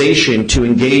authorization to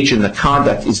engage in the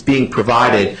conduct is being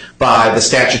provided by the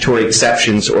statutory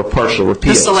exceptions or partial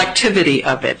repeals. The selectivity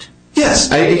of it.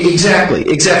 Yes, exactly.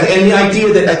 And the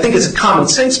idea that I think is a common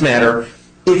sense matter,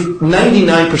 if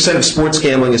 99% of sports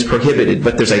gambling is prohibited,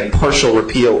 but there's a partial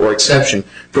repeal or exception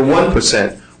for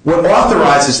 1%, what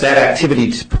authorizes that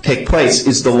activity to take place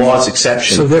is the law's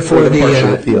exception. So therefore, the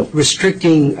partial repeal.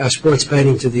 Restricting sports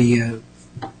betting to the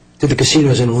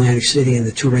casinos in Atlantic City and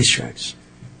the 2 racetracks,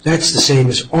 that's the same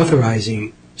as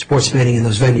authorizing sports betting in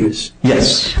those venues.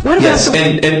 Yes. What about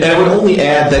and I would only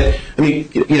add that,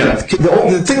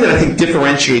 the thing that I think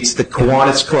differentiates the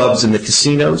Kiwanis clubs and the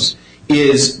casinos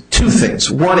is 2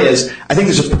 things. One is, I think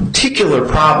there's a particular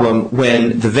problem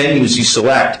when the venues you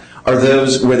select are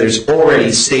those where there's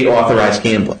already state-authorized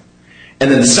gambling.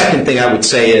 And then the second thing I would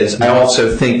say is, I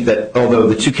also think that although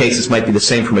the 2 cases might be the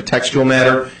same from a textual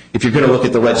matter, if you're going to look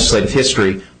at the legislative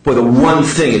history, for the one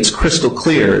thing it's crystal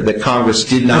clear that Congress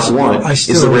did not want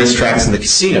is the racetracks and the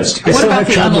casinos. What about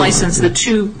the unlicensed, the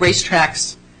 2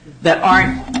 racetracks that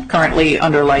aren't currently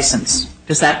under license?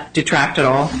 Does that detract at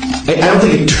all? I don't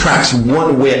think it detracts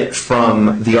one whit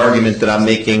from the argument that I'm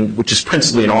making, which is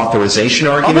principally an authorization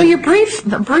argument. Although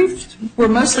the briefs were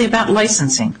mostly about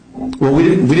licensing. Well, we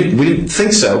didn't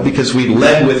think so because we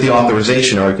led with the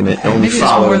authorization argument and we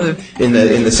followed in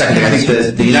the second. I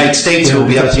think the United States, who will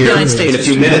be up here in a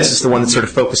few minutes, is the one that sort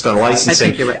of focused on licensing. I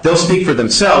think you're right. They'll speak for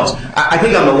themselves. I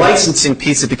think on the licensing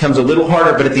piece it becomes a little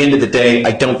harder, but at the end of the day,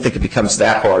 I don't think it becomes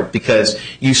that hard because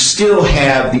you still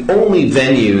have the only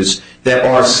venues that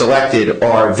are selected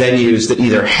are venues that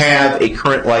either have a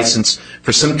current license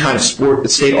for some kind of sport,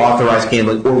 state-authorized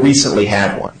gambling, or recently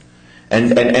had one.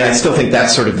 And I still think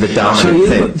that's sort of the dominant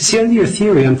thing. See, under your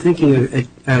theory, I'm thinking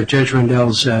of Judge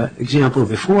Rendell's example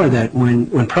before that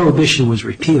when prohibition was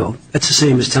repealed, that's the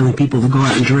same as telling people to go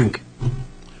out and drink.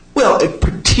 Well,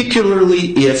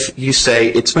 particularly if you say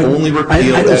it's only repealed I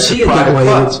don't as see a it that private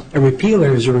club. way. A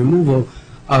repealer is a removal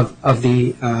of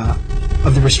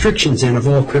the restrictions and of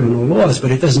all criminal laws,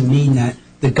 but it doesn't mean that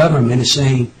the government is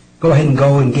saying, go ahead and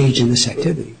go engage in this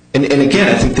activity. And again,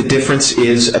 I think the difference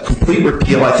is a complete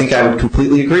repeal. I think I would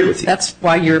completely agree with you. That's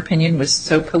why your opinion was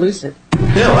so pellucid.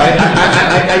 No,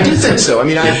 I do think so. I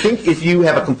mean, I think if you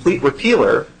have a complete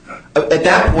repealer, at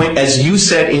that point, as you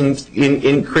said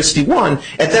in Christie 1,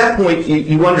 at that point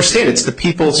you understand it's the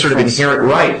people's sort of inherent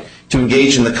right to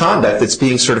engage in the conduct that's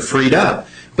being sort of freed up.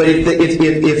 But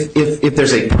if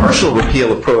there's a partial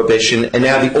repeal of prohibition, and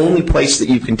now the only place that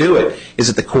you can do it is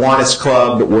at the Kiwanis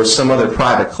Club or some other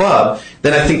private club,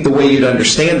 then I think the way you'd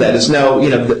understand that is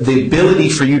the ability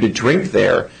for you to drink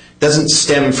there doesn't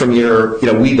stem from your,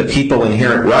 we the people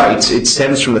inherent rights. It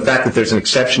stems from the fact that there's an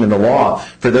exception in the law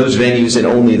for those venues and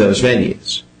only those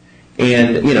venues.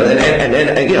 And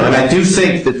and I do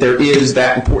think that there is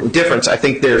that important difference. I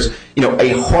think there's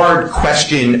a hard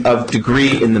question of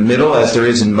degree in the middle, as there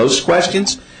is in most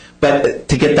questions. But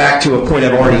to get back to a point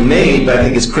I've already made, but I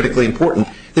think is critically important,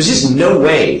 there's just no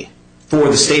way for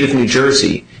the state of New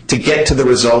Jersey to get to the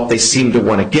result they seem to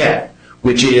want to get,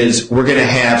 which is we're going to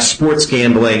have sports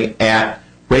gambling at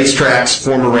racetracks,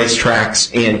 former racetracks,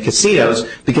 and casinos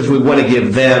because we want to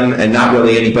give them, and not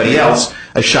really anybody else,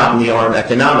 a shot in the arm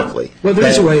economically. Well,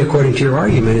 there's a way, according to your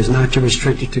argument, is not to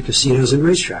restrict it to casinos and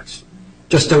racetracks.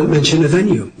 Just don't mention a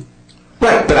venue.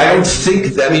 Right, but I don't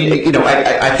think that,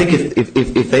 I think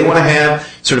if they want to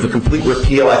have sort of a complete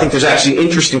repeal, I think there's actually an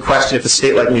interesting question if a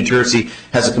state like New Jersey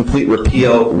has a complete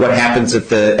repeal, what happens at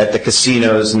the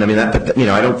casinos, and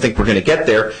I don't think we're going to get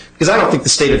there, because I don't think the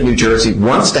state of New Jersey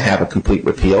wants to have a complete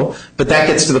repeal, but that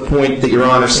gets to the point that Your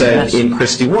Honor said in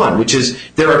Christie 1, which is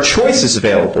there are choices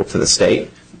available to the state.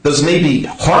 Those may be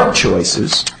hard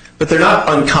choices, but they're not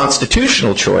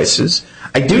unconstitutional choices.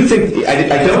 I don't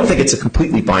think it's a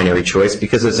completely binary choice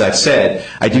because, as I've said,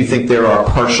 I do think there are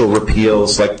partial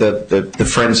repeals, like the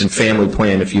friends and family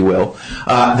plan, if you will,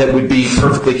 that would be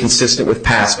perfectly consistent with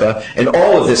PASPA, and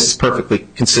all of this is perfectly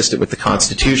consistent with the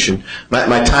Constitution.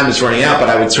 My time is running out, but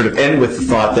I would sort of end with the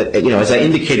thought that, as I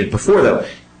indicated before, though,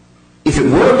 if it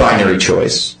were a binary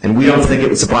choice, and we don't think it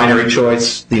was a binary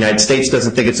choice, the United States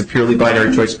doesn't think it's a purely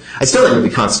binary choice, I still think it would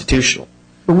be constitutional.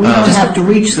 But we don't have to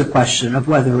reach the question of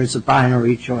whether it's a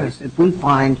binary choice if we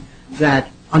find that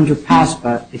under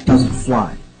PASPA it doesn't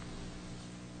fly.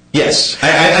 Yes,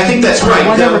 I think that's right.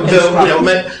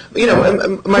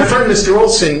 My friend Mr.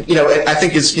 Olson, I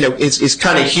think is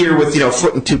kind of here with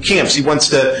foot in two camps. He wants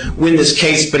to win this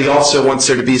case, but he also wants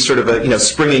there to be sort of a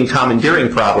springing commandeering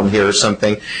problem here or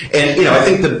something. And I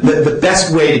think the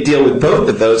best way to deal with both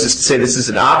of those is to say this is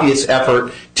an obvious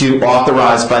effort to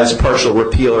authorize by this partial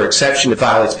repeal or exception that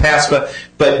violates PASPA.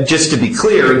 But just to be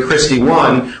clear, in Christie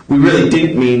 1, we really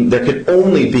didn't mean there could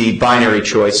only be binary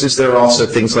choices. There are also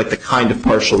things like the kind of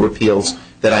partial repeals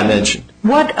that I mentioned.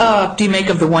 What do you make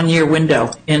of the one-year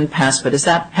window in PASPA? Does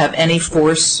that have any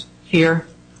force here?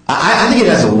 I think it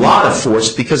has a lot of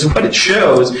force because what it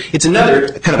shows, it's another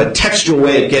kind of a textual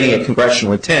way of getting at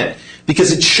congressional intent.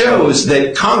 Because it shows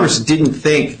that Congress didn't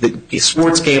think that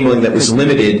sports gambling that was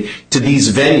limited to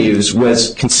these venues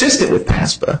was consistent with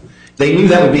PASPA. They knew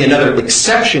that would be another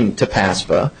exception to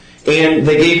PASPA, and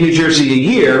they gave New Jersey a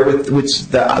year, with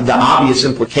the obvious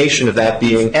implication of that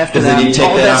being after if they didn't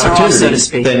take that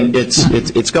opportunity, then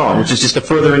it's gone, which is just a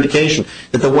further indication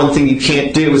that the one thing you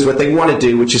can't do is what they want to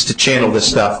do, which is to channel this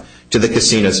stuff to the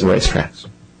casinos and racetracks.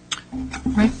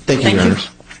 Right. Thank you, Your Honors.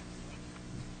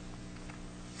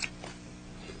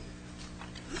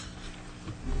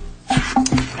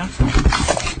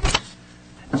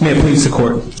 May it please the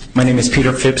Court. My name is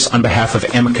Peter Phipps on behalf of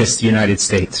Amicus, the United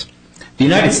States. The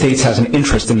United States has an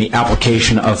interest in the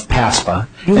application of PASPA.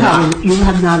 You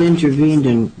have not intervened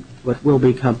in what will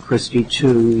become Christie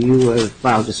 2. You have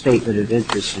filed a statement of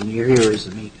interest, and you're here as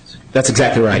amicus. That's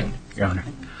exactly right, Your Honor.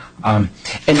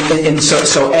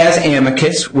 So as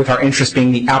amicus, with our interest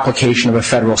being the application of a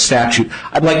federal statute,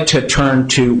 I'd like to turn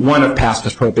to one of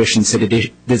PASPA's prohibitions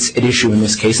that's at issue in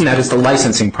this case, and that is the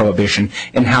licensing prohibition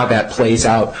and how that plays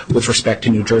out with respect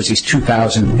to New Jersey's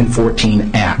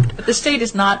 2014 Act. But the state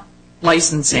is not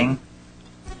licensing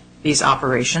these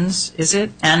operations, is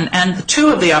it? And two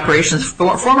of the operations,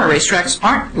 former racetracks,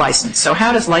 aren't licensed. So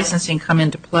how does licensing come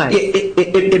into play?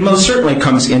 It most certainly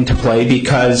comes into play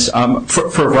because for a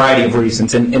variety of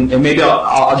reasons, and maybe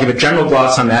I'll give a general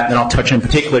gloss on that, and then I'll touch in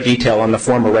particular detail on the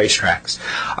former racetracks.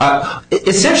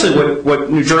 Essentially,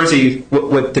 what New Jersey,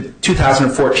 what the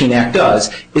 2014 Act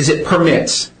does, is it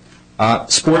permits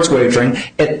sports wagering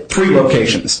at three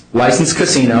locations: licensed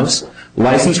casinos,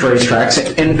 licensed racetracks,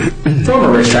 and former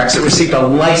racetracks that received a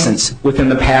license within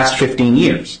the past 15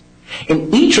 years.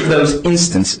 In each of those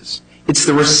instances, it's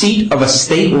the receipt of a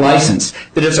state license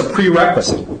that is a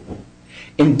prerequisite,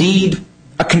 indeed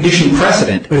a condition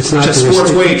precedent to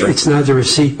sports wagering. It's not the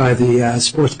receipt by the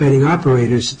sports betting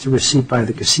operators, it's a receipt by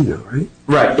the casino, right?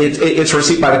 Right. It's a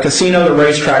receipt by the casino, the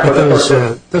racetrack, or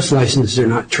the those licenses are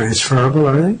not transferable,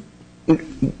 are they?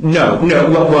 No.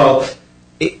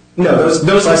 No,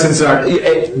 those licenses aren't.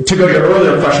 To go to your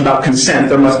earlier question about consent,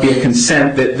 there must be a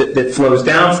consent that flows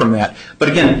down from that. But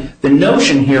again, the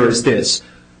notion here is this.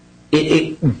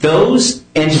 Those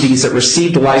entities that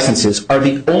received licenses are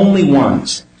the only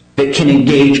ones that can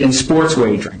engage in sports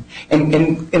wagering.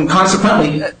 And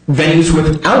consequently, venues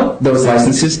without those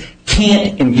licenses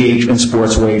can't engage in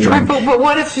sports wagering. Right, but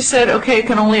what if you said, okay, it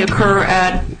can only occur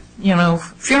at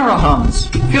funeral homes.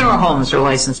 Funeral homes are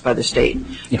licensed by the state.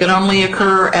 It can only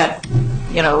occur at,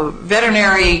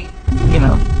 veterinary,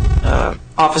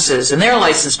 offices, and they're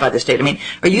licensed by the state. I mean,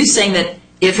 are you saying that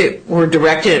if it were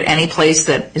directed at any place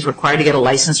that is required to get a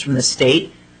license from the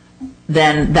state,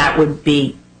 then that would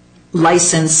be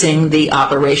licensing the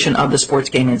operation of the sports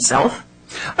game itself?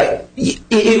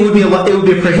 It would be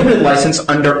a prohibited license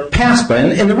under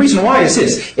PASPA, and the reason why is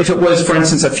this: if it was, for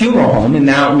instance, a funeral home, and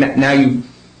now you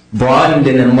broadened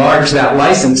and enlarged that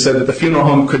license so that the funeral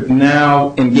home could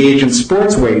now engage in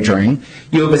sports wagering,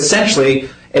 you have essentially,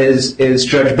 as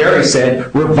Judge Berry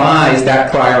said, revised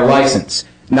that prior license.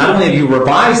 Not only have you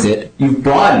revised it, you've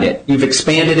broadened it, you've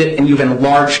expanded it, and you've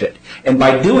enlarged it. And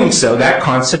by doing so, that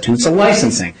constitutes a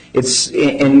licensing.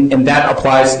 And that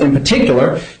applies in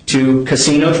particular to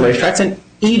casinos, racetracks, and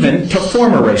even to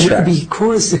former racetracks.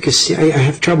 Because I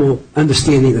have trouble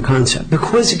understanding the concept.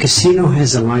 Because a casino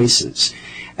has a license,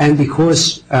 and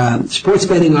because sports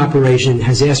betting operation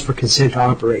has asked for consent to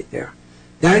operate there,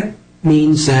 that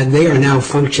means that they are now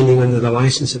functioning under the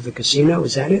license of the casino.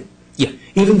 Is that it? Yeah.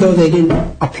 Even though they didn't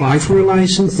apply for a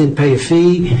license, didn't pay a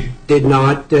fee, did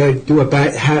not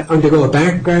undergo a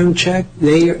background check,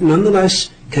 they nonetheless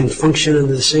can function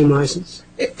under the same license?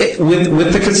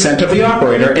 With the consent of the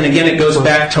operator, and again, it goes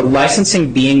back to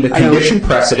licensing being the condition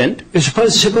precedent.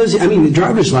 Suppose, the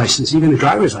driver's license, even a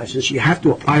driver's license, you have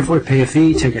to apply for it, pay a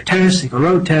fee, take a test, take a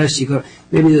road test,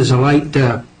 maybe there's a light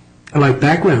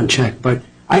background check, but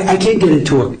I can't get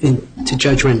into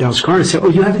Judge Rendell's car and say, oh,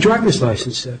 you have a driver's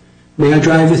license. May I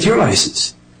drive with your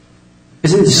license?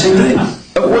 Isn't it the same thing?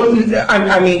 At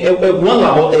one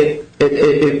level,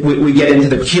 we get into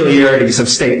the peculiarities of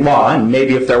state law, and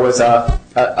maybe if there was a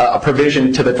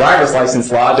provision to the driver's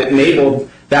license law that enabled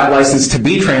that license to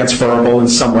be transferable in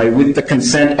some way with the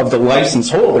consent of the license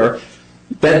holder,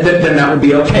 then that would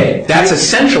be okay. That's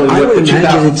essentially what the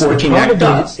 2014 Act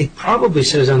does. It probably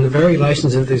says on the very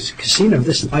license of this casino,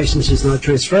 this license is not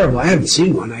transferable. I haven't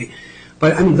seen one.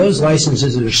 But those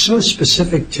licenses are so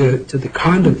specific to the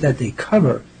conduct that they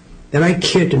cover that I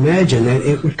can't imagine that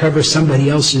it would cover somebody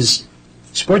else's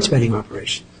sports betting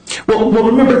operation. Well,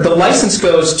 remember, the license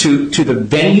goes to the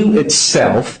venue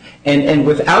itself, and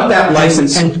without that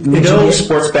license, no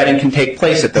sports betting can take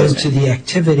place at those venues. And to the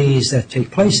activities that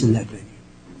take place in that venue.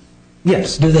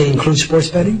 Yes. Do they include sports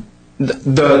betting?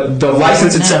 The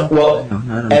license itself,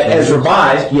 as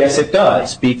revised, yes, it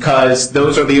does, because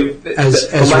those are the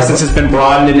license has been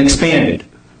broadened and expanded.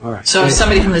 All right. So if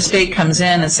somebody from the state comes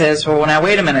in and says, well, now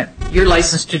wait a minute, you're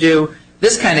licensed to do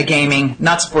this kind of gaming,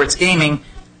 not sports gaming,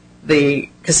 the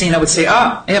casino would say,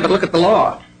 yeah, but look at the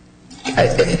law. In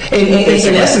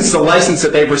essence, the license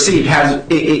that they've received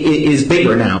is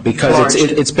bigger now because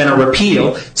it's been a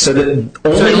repeal, so that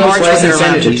only those licensed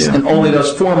entities and only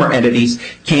those former entities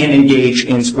can engage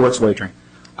in sports wagering.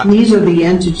 These are the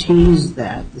entities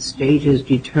that the state has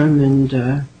determined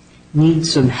need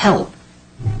some help.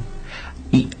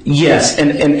 Yes,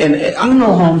 and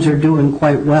funeral homes are doing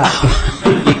quite well.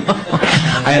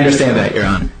 I understand that, Your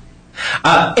Honor.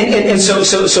 And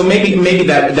so maybe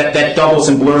that doubles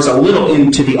and blurs a little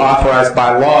into the authorized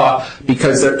by law,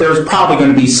 because there's probably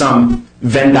going to be some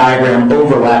Venn diagram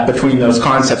overlap between those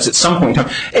concepts at some point in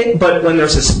time. But when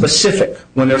there's a specific,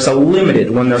 when there's a limited,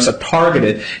 when there's a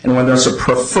targeted, and when there's a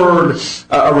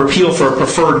repeal for a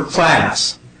preferred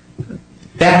class,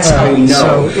 that's how we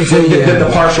know that the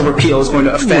partial repeal is going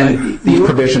to offend the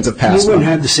provisions of PASPA. You wouldn't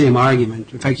have the same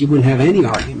argument. In fact, you wouldn't have any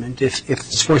argument if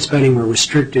sports betting were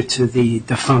restricted to the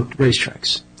defunct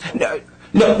racetracks. No,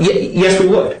 yes, we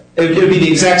would. It would be the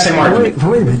exact same argument.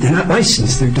 Wait a minute, they're not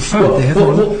licensed. They're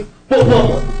defunct.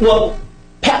 Well,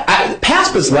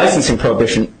 PASPA's licensing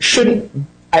prohibition shouldn't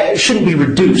be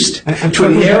reduced to a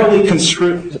narrowly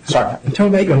construed. Sorry, I'm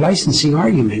talking about your licensing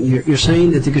argument. You're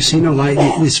saying that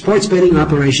the sports betting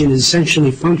operation is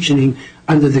essentially functioning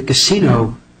under the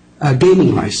casino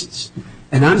gaming license,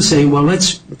 and I'm saying, well,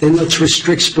 let's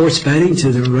restrict sports betting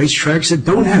to the racetracks that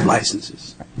don't have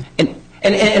licenses. And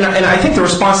I think the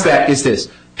response to that is this: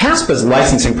 PASPA's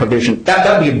licensing provision, that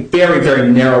would be a very, very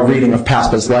narrow reading of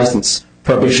PASPA's license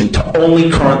prohibition to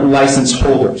only current license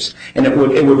holders, and it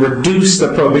would reduce the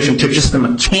prohibition to just the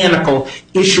mechanical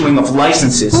issuing of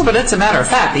licenses. Well, but it's a matter of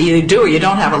fact. You do or you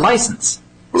don't have a license.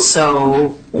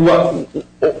 So,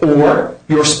 or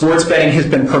your sports betting has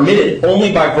been permitted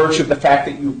only by virtue of the fact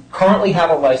that you currently have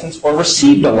a license or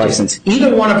received a license.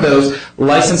 Either one of those,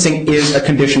 licensing is a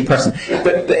condition precedent.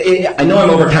 I know I'm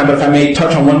over time, but if I may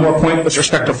touch on one more point with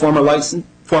respect to former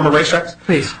racetracks.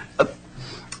 Please.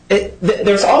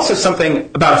 There's also something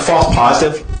about a false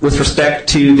positive with respect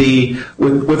to the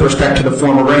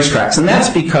former racetracks, and that's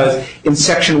because in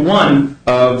Section 1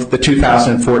 of the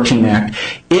 2014 Act,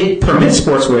 it permits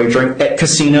sports wagering at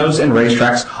casinos and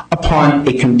racetracks upon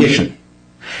a condition.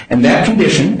 And that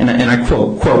condition, and I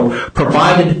quote,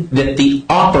 provided that the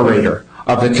operator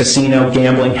of the casino,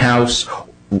 gambling house,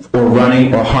 or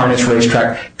running or harness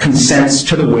racetrack consents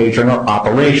to the wagering or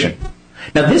operation.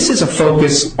 Now, this is a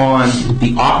focus on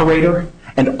the operator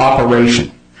and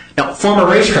operation. Now, former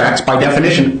racetracks, by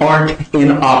definition, aren't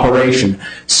in operation.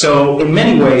 So, in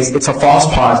many ways, it's a false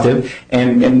positive,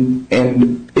 and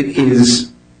it is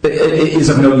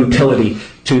of no utility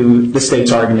to the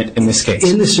state's argument in this case.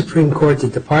 In the Supreme Court, the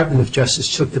Department of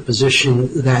Justice took the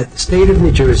position that the state of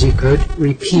New Jersey could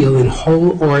repeal in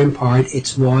whole or in part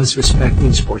its laws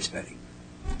respecting sports betting.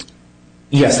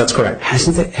 Yes, that's correct.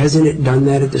 Hasn't it done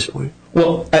that at this point?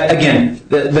 Well, again,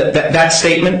 that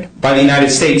statement by the United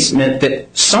States meant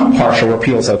that some partial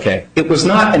repeal is okay. It was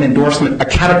not an endorsement, a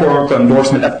categorical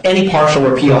endorsement of any partial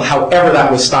repeal, however that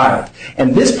was styled.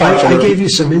 And this partial I gave you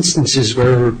some instances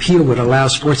where a repeal would allow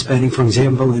sports betting, for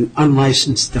example, in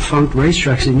unlicensed, defunct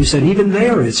racetracks, and you said even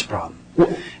there it's a problem.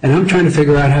 And I'm trying to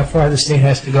figure out how far the state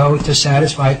has to go to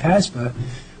satisfy PASPA.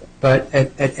 But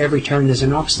at every turn there's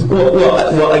an obstacle.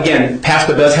 Well, again,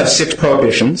 PASPA does have 6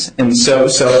 prohibitions, and so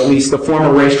at least the former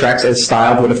racetracks as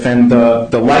styled would offend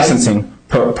the licensing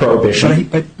prohibition.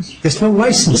 But there's no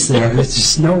license there.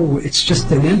 It's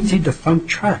just an empty, defunct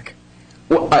track.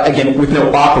 Well, again, with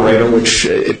no operator, which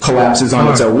it collapses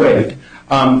on its own weight.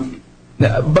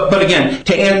 But again,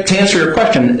 to answer your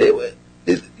question,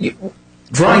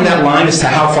 drawing that line as to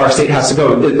how far a state has to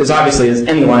go is obviously, as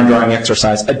any line drawing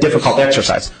exercise, a difficult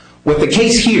exercise. What the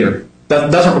case here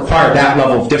doesn't require that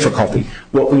level of difficulty.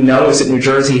 What we know is that New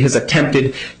Jersey has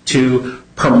attempted to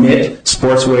permit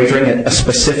sports wagering at a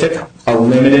specific, a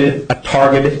limited, a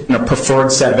targeted, and a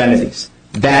preferred set of entities.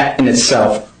 That in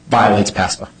itself violates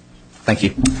PASPA. Thank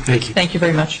you. Thank you. Thank you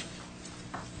very much.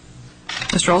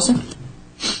 Mr. Olson?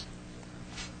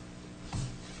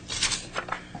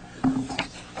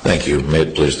 Thank you. May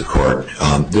it please the Court.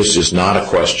 This is not a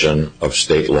question of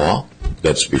state law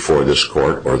that's before this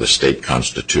Court or the state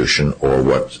constitution or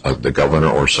what the governor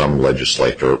or some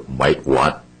legislator might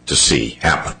want to see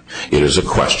happen. It is a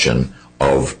question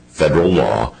of federal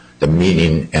law, the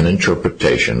meaning and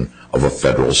interpretation of a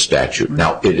federal statute.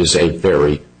 Now, it is a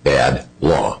very bad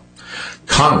law.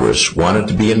 Congress wanted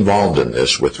to be involved in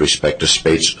this with respect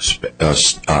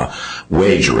to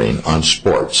wagering on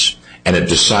sports. And it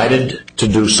decided to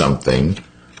do something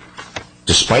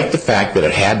despite the fact that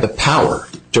it had the power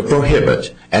to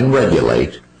prohibit and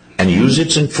regulate and use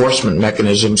its enforcement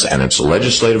mechanisms and its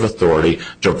legislative authority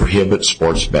to prohibit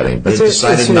sports betting. But it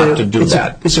decided not to do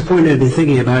that. It's a point I've been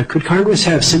thinking about. Could Congress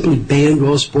have simply banned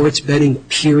all sports betting,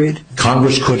 period?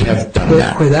 Congress could have done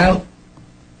that. Without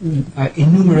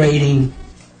enumerating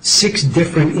 6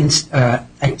 different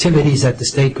activities that the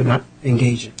state could not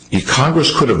engage in.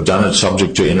 Congress could have done it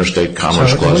subject to interstate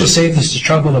commerce clauses. So you want to save us the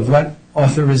trouble of what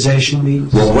authorization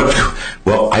means?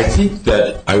 Well, I think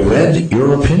that I read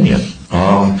your opinion,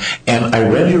 and I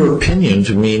read your opinion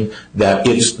to mean that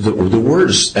it's the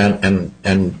words, and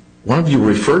one of you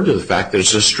referred to the fact that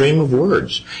it's a stream of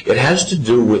words. It has to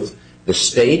do with the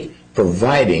state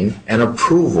providing an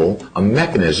approval, a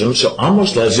mechanism, so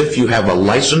almost as if you have a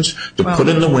license to put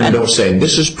in the window saying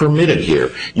this is permitted here.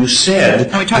 You said...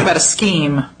 And we talked about a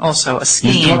scheme also, a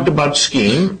scheme. You talked about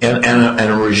scheme and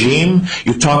a regime.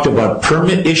 You talked about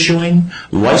permit issuing,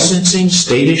 licensing,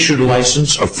 state-issued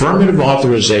license, affirmative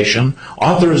authorization,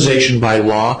 authorization by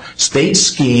law, state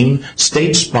scheme,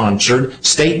 state-sponsored,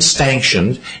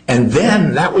 state-sanctioned, and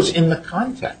then that was in the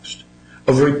context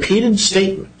of repeated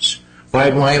statements by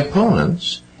my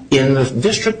opponents in the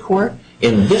district court,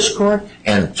 in this court,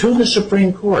 and to the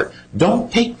Supreme Court. Don't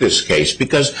take this case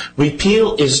because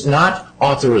repeal is not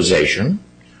authorization.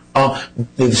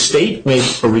 The state may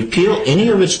repeal any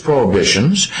of its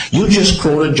prohibitions. You just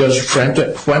quoted Judge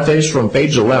Fuentes from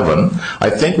page 11, I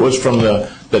think it was from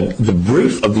the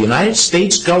brief of the United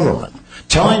States government,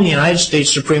 telling the United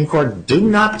States Supreme Court, do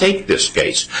not take this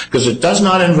case because it does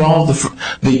not involve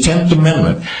the 10th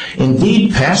Amendment.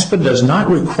 Indeed, PASPA does not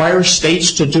require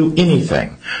states to do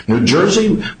anything. New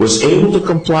Jersey was able to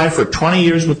comply for 20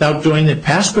 years without doing it.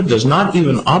 PASPA does not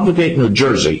even obligate New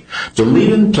Jersey to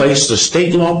leave in place the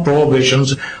state law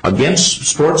prohibitions against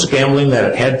sports gambling that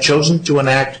it had chosen to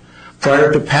enact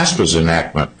prior to PASPA's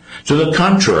enactment. To the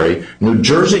contrary, New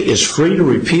Jersey is free to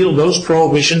repeal those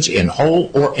prohibitions in whole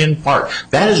or in part.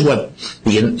 That is what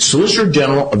the Solicitor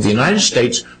General of the United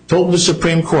States told the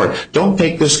Supreme Court. Don't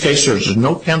take this case. There's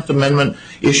no 10th Amendment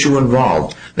issue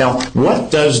involved. Now, what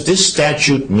does this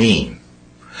statute mean?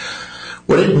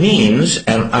 What it means,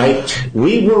 and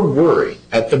we were worried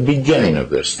at the beginning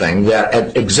of this thing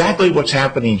that exactly what's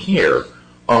happening here,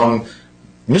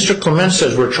 Mr. Clement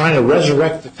says we're trying to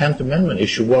resurrect the 10th Amendment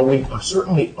issue. Well, we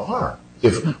certainly are.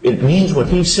 If it means what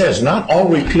he says, not all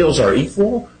repeals are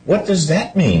equal, what does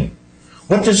that mean?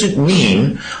 What does it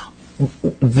mean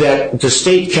that the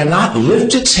state cannot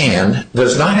lift its hand,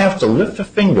 does not have to lift a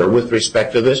finger with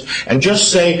respect to this, and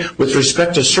just say, with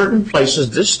respect to certain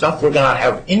places, this stuff we're going to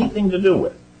have anything to do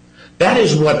with? That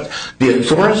is what the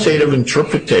authoritative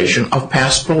interpretation of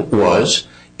PASPA was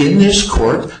in this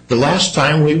court the last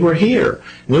time we were here.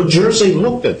 New Jersey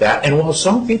looked at that, and while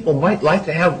some people might like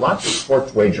to have lots of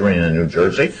sports wagering in New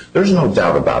Jersey, there's no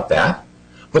doubt about that,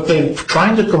 but they're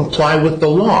trying to comply with the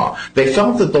law. They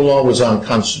felt that the law was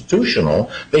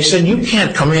unconstitutional. They said, you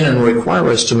can't come in and require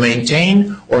us to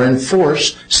maintain or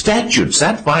enforce statutes.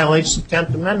 That violates the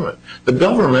 10th Amendment. The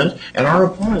government and our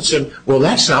opponents said, well,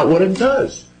 that's not what it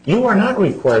does. You are not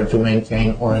required to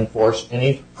maintain or enforce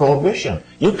any prohibition.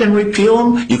 You can repeal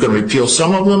them. You can repeal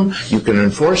some of them. You can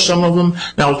enforce some of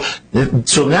them.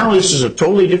 So now this is a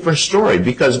totally different story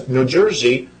because New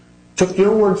Jersey took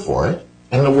your word for it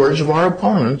and the words of our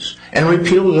opponents and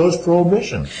repealed those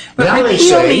prohibitions. But now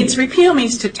repeal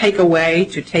means to take away,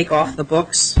 to take off the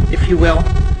books, if you will,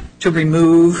 to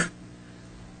remove.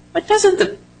 But doesn't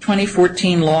the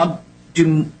 2014 law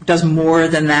does more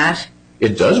than that?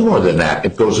 It does more than that.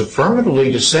 It goes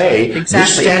affirmatively to say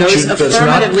exactly. This statute it goes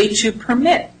affirmatively to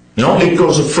permit. No, it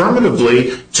goes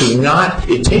affirmatively to not,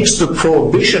 it takes the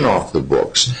prohibition off the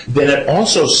books. Then it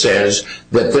also says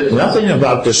that nothing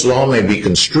about this law may be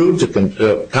construed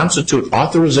to constitute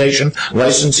authorization,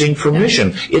 licensing,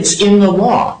 permission. It's in the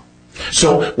law.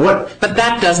 So what? But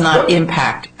that does not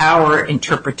impact our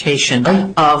interpretation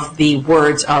of the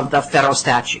words of the federal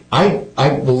statute. I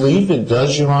believe it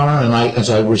does, Your Honor, and as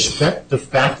I respect the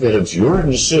fact that it's your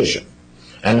decision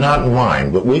and not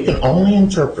mine, but we can only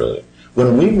interpret it.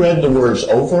 When we read the words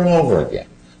over and over again,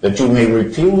 that you may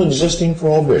repeal existing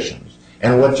prohibitions,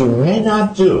 and what you may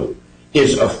not do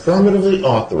is affirmatively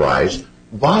authorized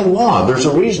by law. There's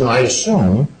a reason, I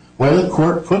assume, why the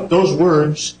court put those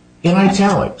words in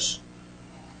italics.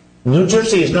 New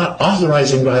Jersey is not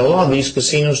authorizing by law these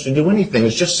casinos to do anything.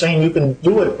 It's just saying you can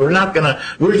do it.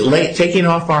 We're taking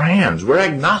off our hands. We're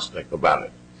agnostic about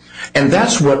it. And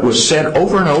that's what was said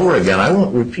over and over again. I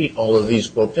won't repeat all of these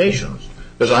quotations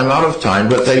because I'm out of time,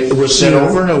 but it was said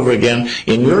over and over again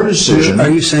in your decision.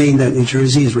 Are you saying that New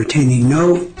Jersey is retaining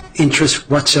no interest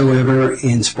whatsoever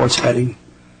in sports betting?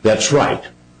 That's right.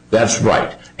 That's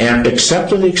right. And except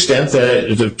to the extent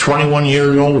that the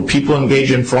 21-year-old people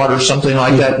engage in fraud or something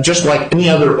like that, just like any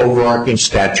other overarching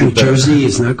statute. New Jersey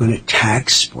is not going to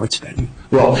tax sports betting.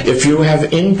 Well, if you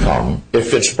have income,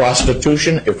 if it's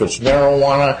prostitution, if it's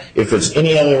marijuana, if it's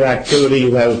any other activity,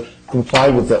 you have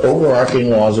complied with the overarching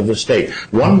laws of the state.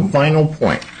 One final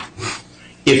point.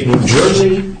 If New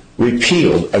Jersey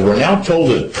repealed, and we're now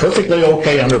told it's perfectly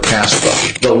okay under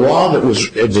PASPA, the law that was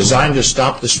designed to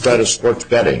stop the spread of sports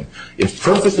betting, it's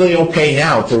perfectly okay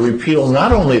now to repeal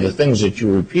not only the things that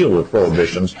you repeal with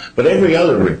prohibitions, but every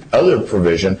other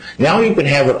provision. Now you can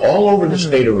have it all over the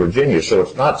state of Virginia, so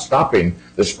it's not stopping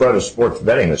the spread of sports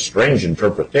betting, a strange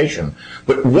interpretation.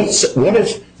 But what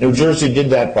if New Jersey did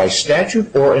that by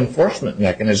statute or enforcement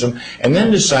mechanism, and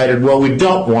then decided, well, we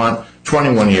don't want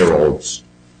 21-year-olds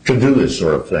to do this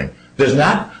sort of thing? Does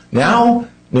not now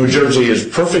New Jersey is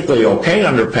perfectly okay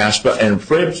under PASPA, and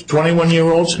for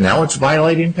 21-year-olds now it's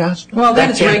violating PASPA? Well,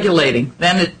 then it's regulating.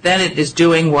 Then it is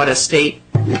doing what the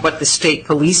state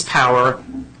police power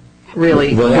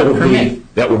really would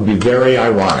permit. That would be very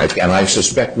ironic, and I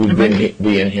suspect we'd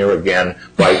be in here again.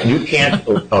 But you can't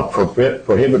prohibit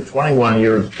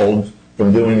 21-year-olds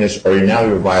from doing this, or now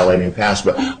you're violating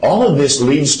PASPA. All of this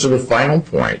leads to the final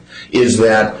point: is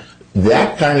that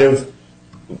kind of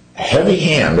heavy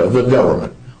hand of the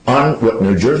government on what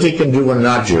New Jersey can do and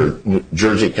New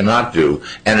Jersey cannot do,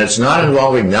 and it's not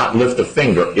involving not lift a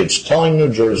finger. It's telling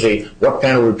New Jersey what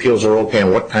kind of repeals are okay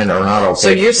and what kind are not okay. So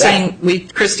you're saying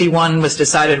Christie 1 was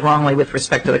decided wrongly with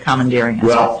respect to the commandeering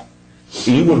aspect? Well,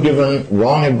 you were given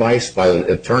wrong advice by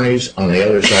the attorneys on the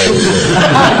other side of the room.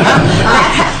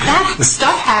 That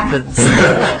stuff happens.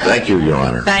 Thank you, Your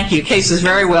Honor. Thank you. Case is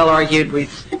very well argued. We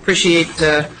appreciate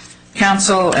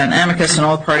counsel and amicus and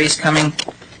all parties coming.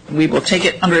 We will take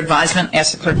it under advisement.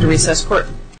 Ask the clerk to recess court.